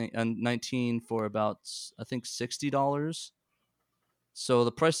 I think and 19 for about $60. So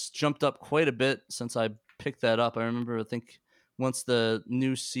the price jumped up quite a bit since I picked that up. I remember, I think once the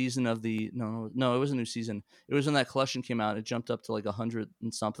new season of it was a new season. It was when that collection came out. It jumped up to like 100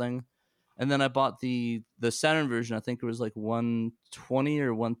 and something. And then I bought the Saturn version. I think it was like 120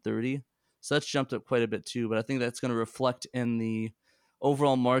 or 130. So that's jumped up quite a bit too. But I think that's going to reflect in the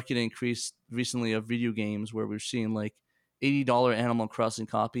overall market increase recently of video games, where we're seeing like $80 Animal Crossing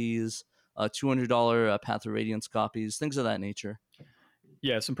copies, $200 Path of Radiance copies, things of that nature.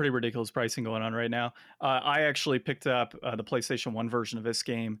 Yeah, some pretty ridiculous pricing going on right now. I actually picked up the PlayStation 1 version of this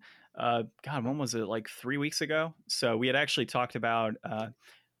game. When was it? Like 3 weeks ago? So we had actually talked about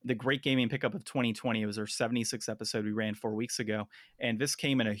the Great Gaming Pickup of 2020. It was our 76th episode we ran 4 weeks ago. And this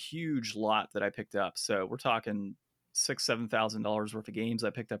came in a huge lot that I picked up. So we're talking $6,000-$7,000 worth of games I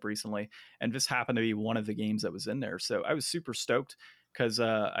picked up recently. And this happened to be one of the games that was in there. So I was super stoked because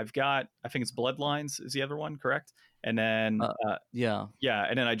I've got, I think it's Bloodlines is the other one, correct? And then, yeah.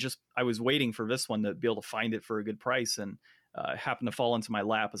 And then I was waiting for this one to be able to find it for a good price, and happened to fall into my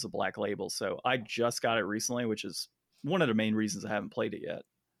lap as a black label. So I just got it recently, which is one of the main reasons I haven't played it yet.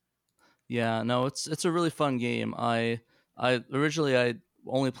 Yeah, no, it's a really fun game. I originally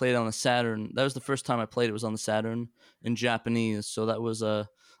only played it on the Saturn. That was the first time I played it was on the Saturn in Japanese. So that was a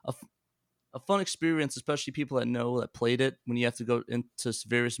fun experience, especially people that played it. When you have to go into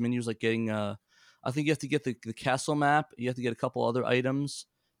various menus, like getting I think you have to get the castle map. You have to get a couple other items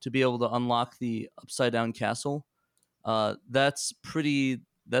to be able to unlock the upside down castle. That's pretty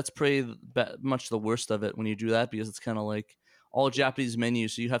much the worst of it when you do that, because it's kind of like all Japanese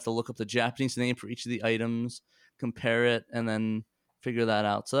menus. So you have to look up the Japanese name for each of the items, compare it, and then figure that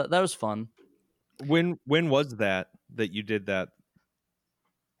out. So that was fun. When was that you did that?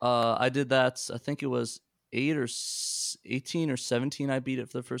 I did that. I think it was 18 or 17. I beat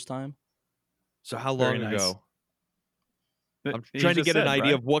it for the first time. So how long ago? I'm He trying to just get an said,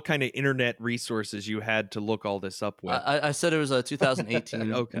 idea right? of what kind of internet resources you had to look all this up with. I said it was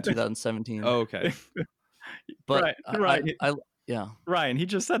 2018 Okay. and 2017. Oh, okay. But Right. yeah. Ryan, he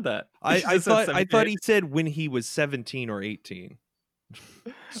just said that. I thought he said when he was 17 or 18.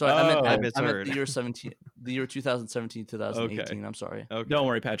 So I meant misheard. the year 17, the year 2017, 2018. Okay. I'm sorry. Okay. Don't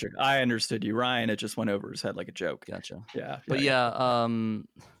worry, Patrick. I understood you. Ryan, it just went over his head like a joke. Gotcha. Yeah. But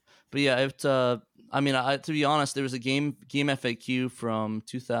I mean, to be honest, there was a game FAQ from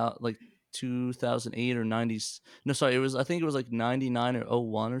 2008 or 90s. No, sorry, I think it was like 99 or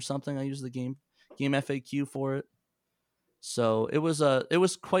 01 or something. I used the game FAQ for it. So it was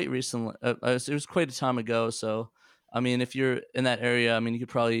quite recently. It was quite a time ago. So I mean, if you're in that area, I mean, you could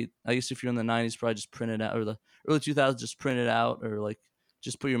probably, I guess if you're in the 90s, probably just print it out, or the early 2000s, just print it out, or like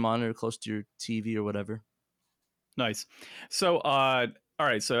just put your monitor close to your TV or whatever. Nice. So, all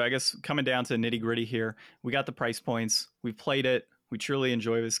right. So I guess coming down to nitty gritty here, we got the price points. We've played it. We truly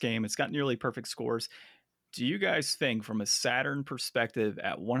enjoy this game. It's got nearly perfect scores. Do you guys think, from a Saturn perspective,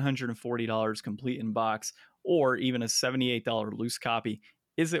 at $140 complete in box, or even a $78 loose copy,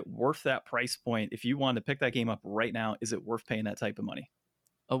 is it worth that price point? If you wanted to pick that game up right now, is it worth paying that type of money?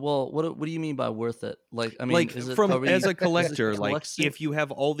 Well, what do you mean by worth it? Like, I mean, like is it, as a collector, like collective? if you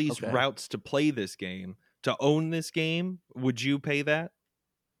have all these routes to play this game, to own this game, would you pay that?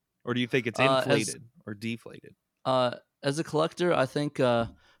 Or do you think it's inflated or deflated? As a collector, I think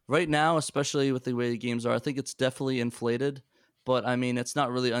right now, especially with the way the games are, I think it's definitely inflated. But I mean, it's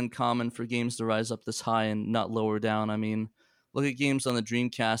not really uncommon for games to rise up this high and not lower down. I mean, look at games on the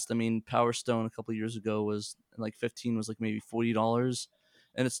Dreamcast. I mean, Power Stone a couple years ago was like 15, was like maybe $40,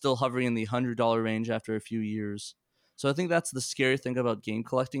 and it's still hovering in the $100 range after a few years. So I think that's the scary thing about game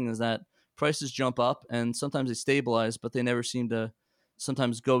collecting, is that prices jump up and sometimes they stabilize, but they never seem to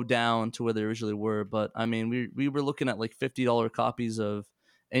sometimes go down to where they originally were. But I mean, we were looking at like $50 copies of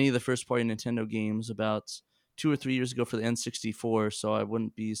any of the first party Nintendo games about 2 or 3 years ago for the N64. So I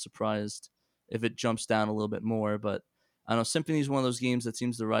wouldn't be surprised if it jumps down a little bit more. But I know Symphony is one of those games that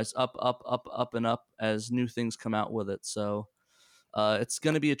seems to rise up, up, up, up, and up as new things come out with it. So it's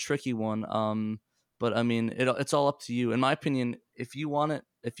going to be a tricky one. But I mean, it's all up to you. In my opinion, if you want it,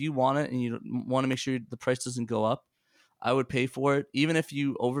 and you want to make sure the price doesn't go up, I would pay for it. Even if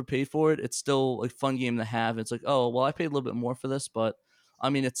you overpaid for it, it's still a fun game to have. It's like, oh, well, I paid a little bit more for this, but I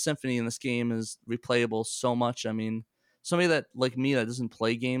mean, it's Symphony, and this game is replayable so much. I mean, somebody that like me that doesn't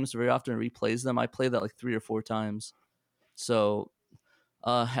play games very often replays them. I play that like 3 or 4 times. So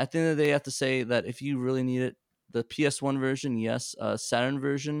at the end of the day, I have to say that if you really need it, the PS1 version, yes. Saturn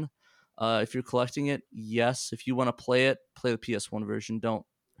version, if you're collecting it, yes. If you want to play it, play the PS1 version. Don't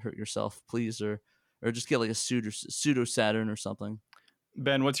hurt yourself, please, or just get like a pseudo Saturn or something.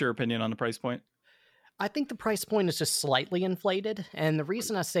 Ben, what's your opinion on the price point? I think the price point is just slightly inflated, and the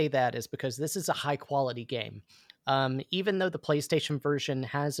reason I say that is because this is a high quality game. Even though the PlayStation version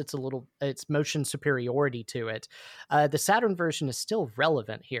has its motion superiority to it, the Saturn version is still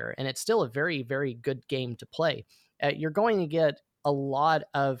relevant here, and it's still a very, very good game to play. You're going to get a lot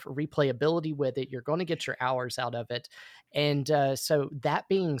of replayability with it. You're going to get your hours out of it, and so that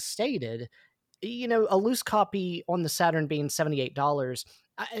being stated, a loose copy on the Saturn being $78.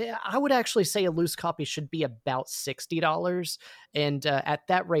 I would actually say a loose copy should be about $60. And at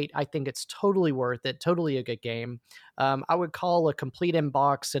that rate, I think it's totally worth it. Totally a good game. I would call a complete in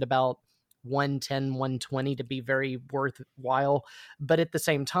box at about 110, 120 to be very worthwhile. But at the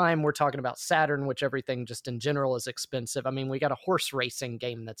same time, we're talking about Saturn, which everything just in general is expensive. I mean, we got a horse racing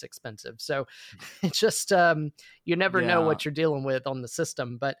game that's expensive. So it's just, you never know what you're dealing with on the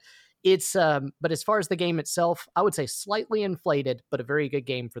system. But but as far as the game itself, I would say slightly inflated, but a very good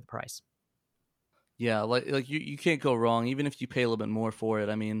game for the price. Yeah, like you can't go wrong, even if you pay a little bit more for it.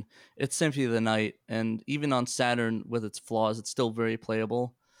 I mean, it's Symphony of the Night, and even on Saturn with its flaws, it's still very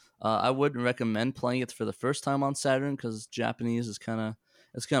playable. I wouldn't recommend playing it for the first time on Saturn because Japanese is kind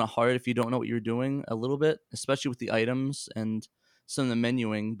of hard if you don't know what you're doing a little bit, especially with the items and some of the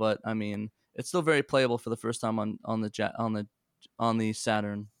menuing. But I mean, it's still very playable for the first time on the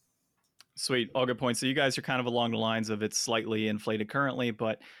Saturn. Sweet, all good points. So you guys are kind of along the lines of it's slightly inflated currently,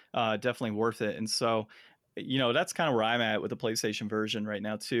 but definitely worth it. And so, that's kind of where I'm at with the PlayStation version right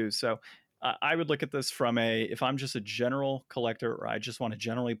now too. So I would look at this from if I'm just a general collector or I just want to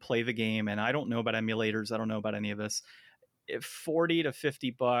generally play the game and I don't know about emulators, I don't know about any of this. If $40 to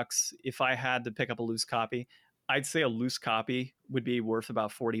 $50, if I had to pick up a loose copy, I'd say a loose copy would be worth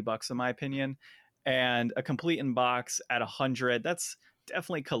about $40 in my opinion. And a complete in box at $100, that's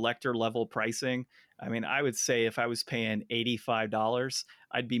definitely collector level pricing. I mean, I would say if I was paying $85,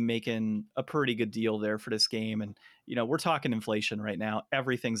 I'd be making a pretty good deal there for this game. And, we're talking inflation right now.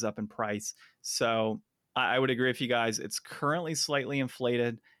 Everything's up in price. So I would agree with you guys. It's currently slightly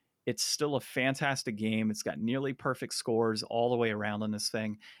inflated. It's still a fantastic game. It's got nearly perfect scores all the way around on this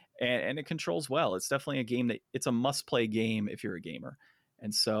thing. And it controls well. It's definitely a game it's a must play game if you're a gamer.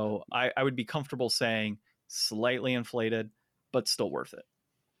 And so I would be comfortable saying slightly inflated, but still worth it.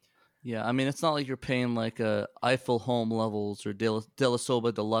 Yeah, I mean, it's not like you're paying like Eiffel Home levels or De La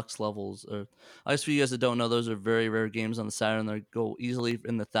Soba Deluxe levels. Or I just for you guys that don't know, those are very rare games on the Saturn that go easily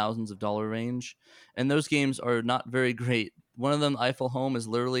in the thousands of dollar range, and those games are not very great. One of them, Eiffel Home, is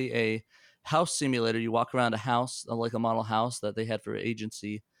literally a house simulator. You walk around a house, like a model house that they had for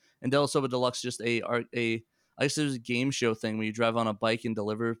agency, and De La Soba Deluxe just I guess there's a game show thing where you drive on a bike and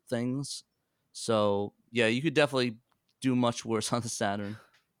deliver things. So yeah, you could definitely do much worse on the Saturn.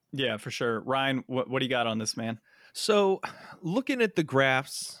 Yeah, for sure. Ryan, what do you got on this, man? So, looking at the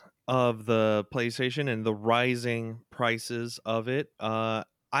graphs of the PlayStation and the rising prices of it,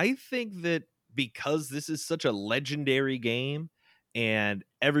 I think that because this is such a legendary game and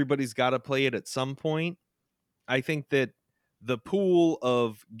everybody's got to play it at some point, I think that the pool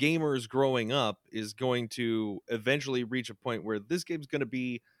of gamers growing up is going to eventually reach a point where this game's going to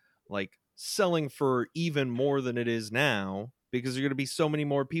be like selling for even more than it is now, because there's going to be so many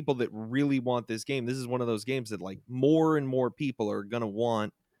more people that really want this game. This is one of those games that like more and more people are going to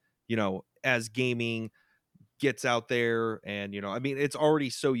want, as gaming gets out there. And, I mean, it's already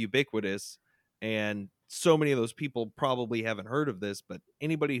so ubiquitous and so many of those people probably haven't heard of this, but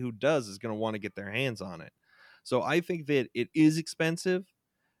anybody who does is going to want to get their hands on it. So I think that it is expensive,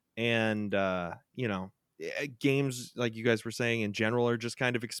 and games, like you guys were saying, in general are just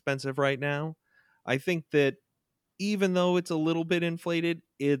kind of expensive right now. I think that even though it's a little bit inflated,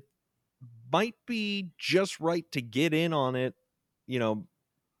 it might be just right to get in on it,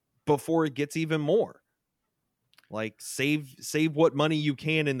 before it gets even more. Like save what money you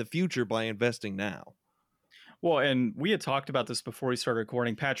can in the future by investing now. Well, and we had talked about this before we started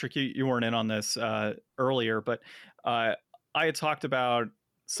recording. Patrick, you weren't in on this earlier, but I had talked about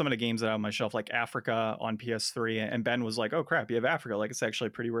some of the games that I have on my shelf, like Africa on PS3, and Ben was like, "Oh crap, you have Africa! Like it's actually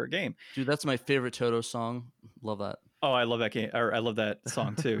a pretty rare game." Dude, that's my favorite Toto song. Love that. Oh, I love that game, or I love that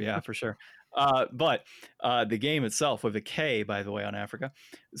song too. Yeah, for sure. But the game itself, with a K, by the way, on Africa.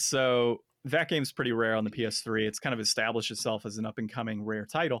 So that game's pretty rare on the PS3. It's kind of established itself as an up and coming rare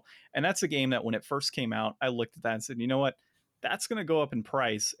title. And that's a game that when it first came out, I looked at that and said, you know what? That's going to go up in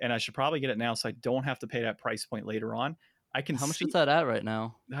price, and I should probably get it now so I don't have to pay that price point later on. I can How much see, is that at right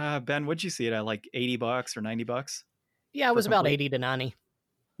now? Ben, what'd you see it at? Like $80 or $90? Yeah, it was about 80 to 90.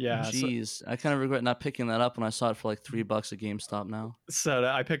 Yeah. Jeez, I kind of regret not picking that up when I saw it for like $3 at GameStop now. So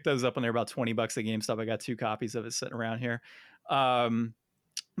I picked those up when they were about $20 at GameStop. I got 2 copies of it sitting around here.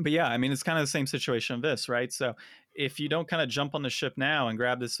 But yeah, I mean, it's kind of the same situation of this, right? So if you don't kind of jump on the ship now and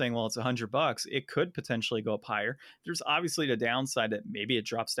grab this thing while it's $100, it could potentially go up higher. There's obviously the downside that maybe it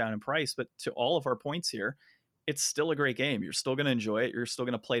drops down in price, but to all of our points here, it's still a great game. You're still going to enjoy it. You're still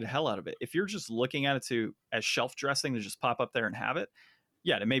going to play the hell out of it. If you're just looking at it as shelf dressing to just pop up there and have it,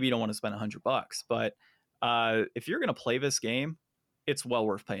 yeah, then maybe you don't want to spend $100. But if you're going to play this game, it's well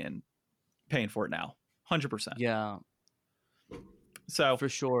worth paying for it now, 100%. Yeah. So for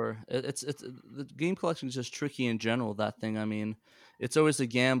sure, it's the game collection is just tricky in general. That thing, I mean, it's always a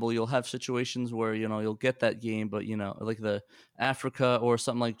gamble. You'll have situations where you'll get that game, but like the Africa or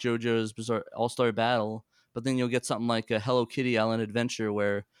something like JoJo's Bizarre All-Star Battle, but then you'll get something like a Hello Kitty Island Adventure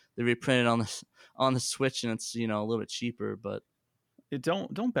where they reprinted on the Switch and it's a little bit cheaper. But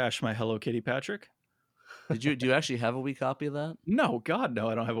don't bash my Hello Kitty, Patrick. Do you actually have a Wii copy of that? No, God, no,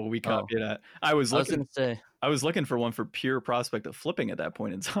 I don't have a Wii copy of that. I was looking for one for pure prospect of flipping at that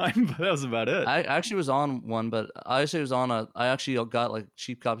point in time, but that was about it. I actually was on one, but I actually got like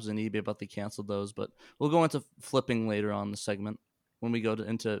cheap copies on eBay, but they canceled those. But we'll go into flipping later on the segment when we go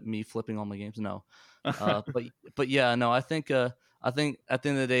into me flipping all my games. No, but yeah, no, I think at the end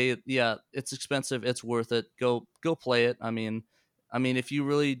of the day, yeah, it's expensive. It's worth it. Go play it. I mean, if you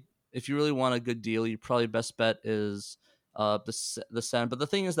really want a good deal, your probably best bet is the Saturn. But the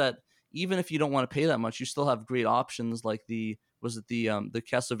thing is that even if you don't want to pay that much, you still have great options like the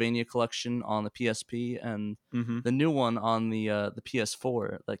Castlevania collection on the PSP and the new one on the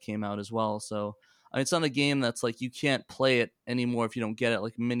PS4 that came out as well. So I mean, it's not a game that's like you can't play it anymore if you don't get it,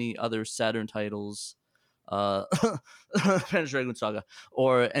 like many other Saturn titles, Panzer Dragoon Saga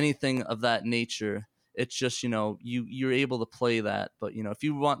or anything of that nature. It's just you're able to play that, but if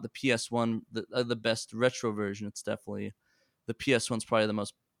you want the PS1, the best retro version, it's definitely the PS1's probably the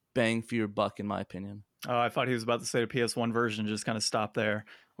most bang for your buck in my opinion. Oh, I thought he was about to say the PS1 version. Just kind of stop there.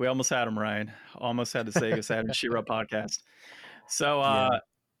 We almost had him, Ryan. Almost had the Sega Saturn Shiro podcast. So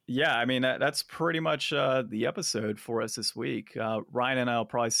yeah, I mean that's pretty much the episode for us this week. Ryan and I will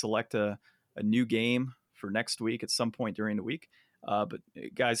probably select a new game for next week at some point during the week. But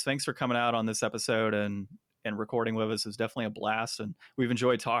guys, thanks for coming out on this episode and recording with us. It was definitely a blast, and we've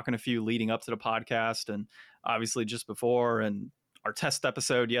enjoyed talking to you leading up to the podcast and obviously just before and our test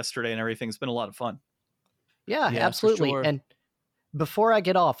episode yesterday and everything. It's been a lot of fun. Yeah, absolutely. Sure. And before I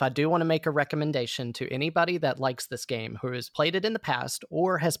get off, I do want to make a recommendation to anybody that likes this game, who has played it in the past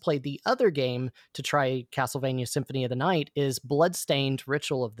or has played the other game to try Castlevania Symphony of the Night, is Bloodstained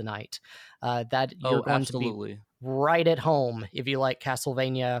Ritual of the Night. That you're going to be right at home if you like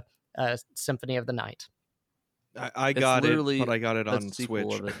Castlevania Symphony of the Night. I got it, but I got it on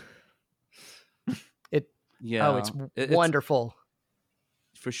Switch. It's wonderful.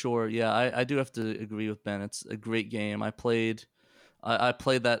 For sure. Yeah, I do have to agree with Ben. It's a great game. I played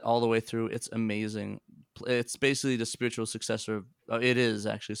that all the way through. It's amazing. It's basically the spiritual successor. It is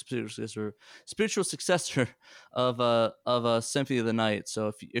actually spiritual successor of Symphony of the Night.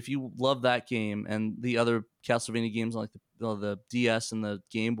 So if you love that game and the other Castlevania games like the DS and the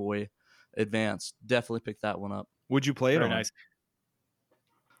Game Boy Advance, definitely pick that one up. Would you play it? Very nice.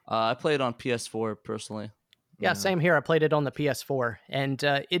 I play it on PS4 personally. Yeah, same here. I played it on the PS4, and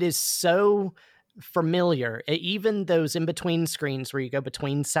it is so familiar. Even those in-between screens where you go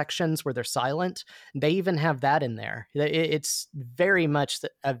between sections where they're silent, they even have that in there. It's very much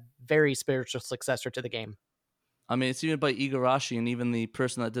a very spiritual successor to the game. I mean, it's even by Igarashi, and even the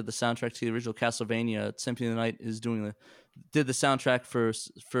person that did the soundtrack to the original Castlevania Symphony of the Night did the soundtrack for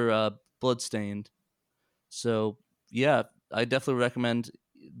Bloodstained. So yeah, I definitely recommend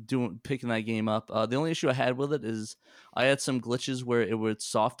picking that game up. The only issue I had with it is I had some glitches where it would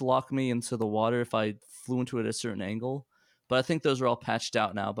soft lock me into the water if I flew into it at a certain angle. But I think those are all patched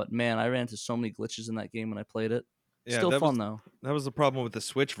out now. But man, I ran into so many glitches in that game when I played it. Yeah, Still fun though. That was the problem with the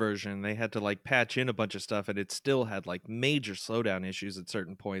Switch version. They had to like patch in a bunch of stuff, and it still had like major slowdown issues at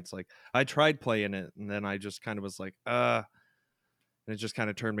certain points. Like I tried playing it, and then I just kind of was like, and it just kind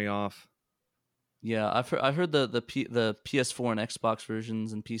of turned me off. Yeah, I've heard the PS4 and Xbox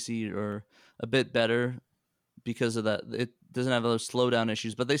versions and PC are a bit better because of that. It doesn't have those slowdown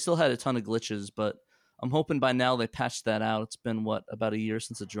issues, but they still had a ton of glitches. But I'm hoping by now they patched that out. It's been about a year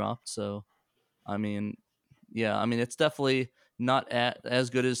since it dropped, so I mean, yeah, I mean it's definitely not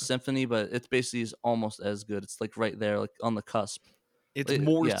as good as Symphony, but it's basically is almost as good. It's like right there, like on the cusp. It's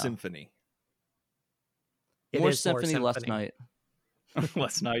more Symphony. More Symphony, less Night.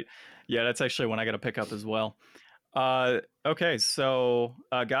 Last night. Yeah, that's actually one I got to pick up as well. Okay, so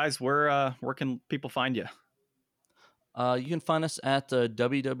guys, where can people find you? You can find us at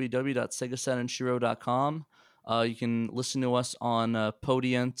www.segasaturnshiro.com. You can listen to us on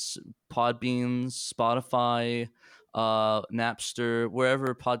Podience, Podbeans, Spotify, Napster,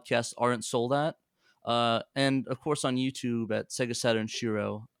 wherever podcasts aren't sold at. And of course on YouTube at Sega Saturn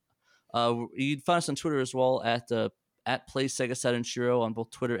Shiro. You can find us on Twitter as well at Play Sega Saturn Shiro on both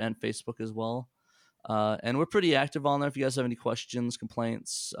Twitter and Facebook as well. And we're pretty active on there. If you guys have any questions,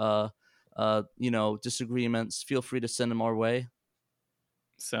 complaints, disagreements, feel free to send them our way.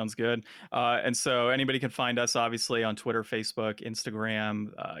 Sounds good. And so anybody can find us obviously on Twitter, Facebook,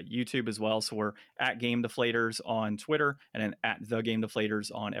 Instagram, YouTube as well. So we're at Game Deflators on Twitter and then at The Game Deflators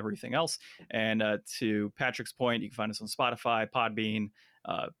on everything else. And to Patrick's point, you can find us on Spotify, Podbean,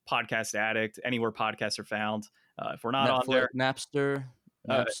 Podcast Addict, anywhere podcasts are found. If we're not on there, Napster.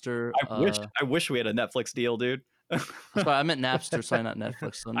 I wish we had a Netflix deal, dude. Sorry, I meant Napster, sorry, not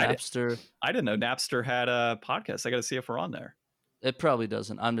Netflix. So Napster. I didn't know Napster had a podcast. I got to see if we're on there. It probably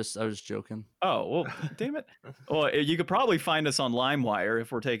doesn't. I was just joking. Oh, well, damn it. Well, you could probably find us on LimeWire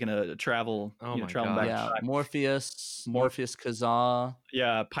if we're taking a travel, traveling back. Yeah, Morpheus, Kazaa.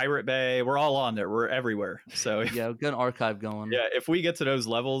 Yeah, Pirate Bay. We're all on there. We're everywhere. So yeah, we've got an archive going. Yeah, if we get to those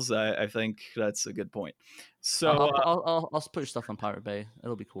levels, I think that's a good point. So I'll put your stuff on Pirate Bay.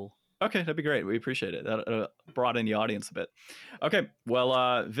 It'll be cool. Okay, that'd be great. We appreciate it. That broaden the audience a bit. Okay,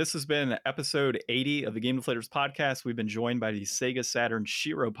 well, this has been episode 80 of the Game Deflators podcast. We've been joined by the Sega Saturn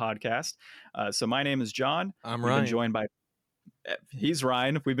Shiro podcast. So my name is John. I'm Ryan. He's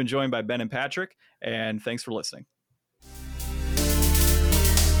Ryan. We've been joined by Ben and Patrick, and thanks for listening.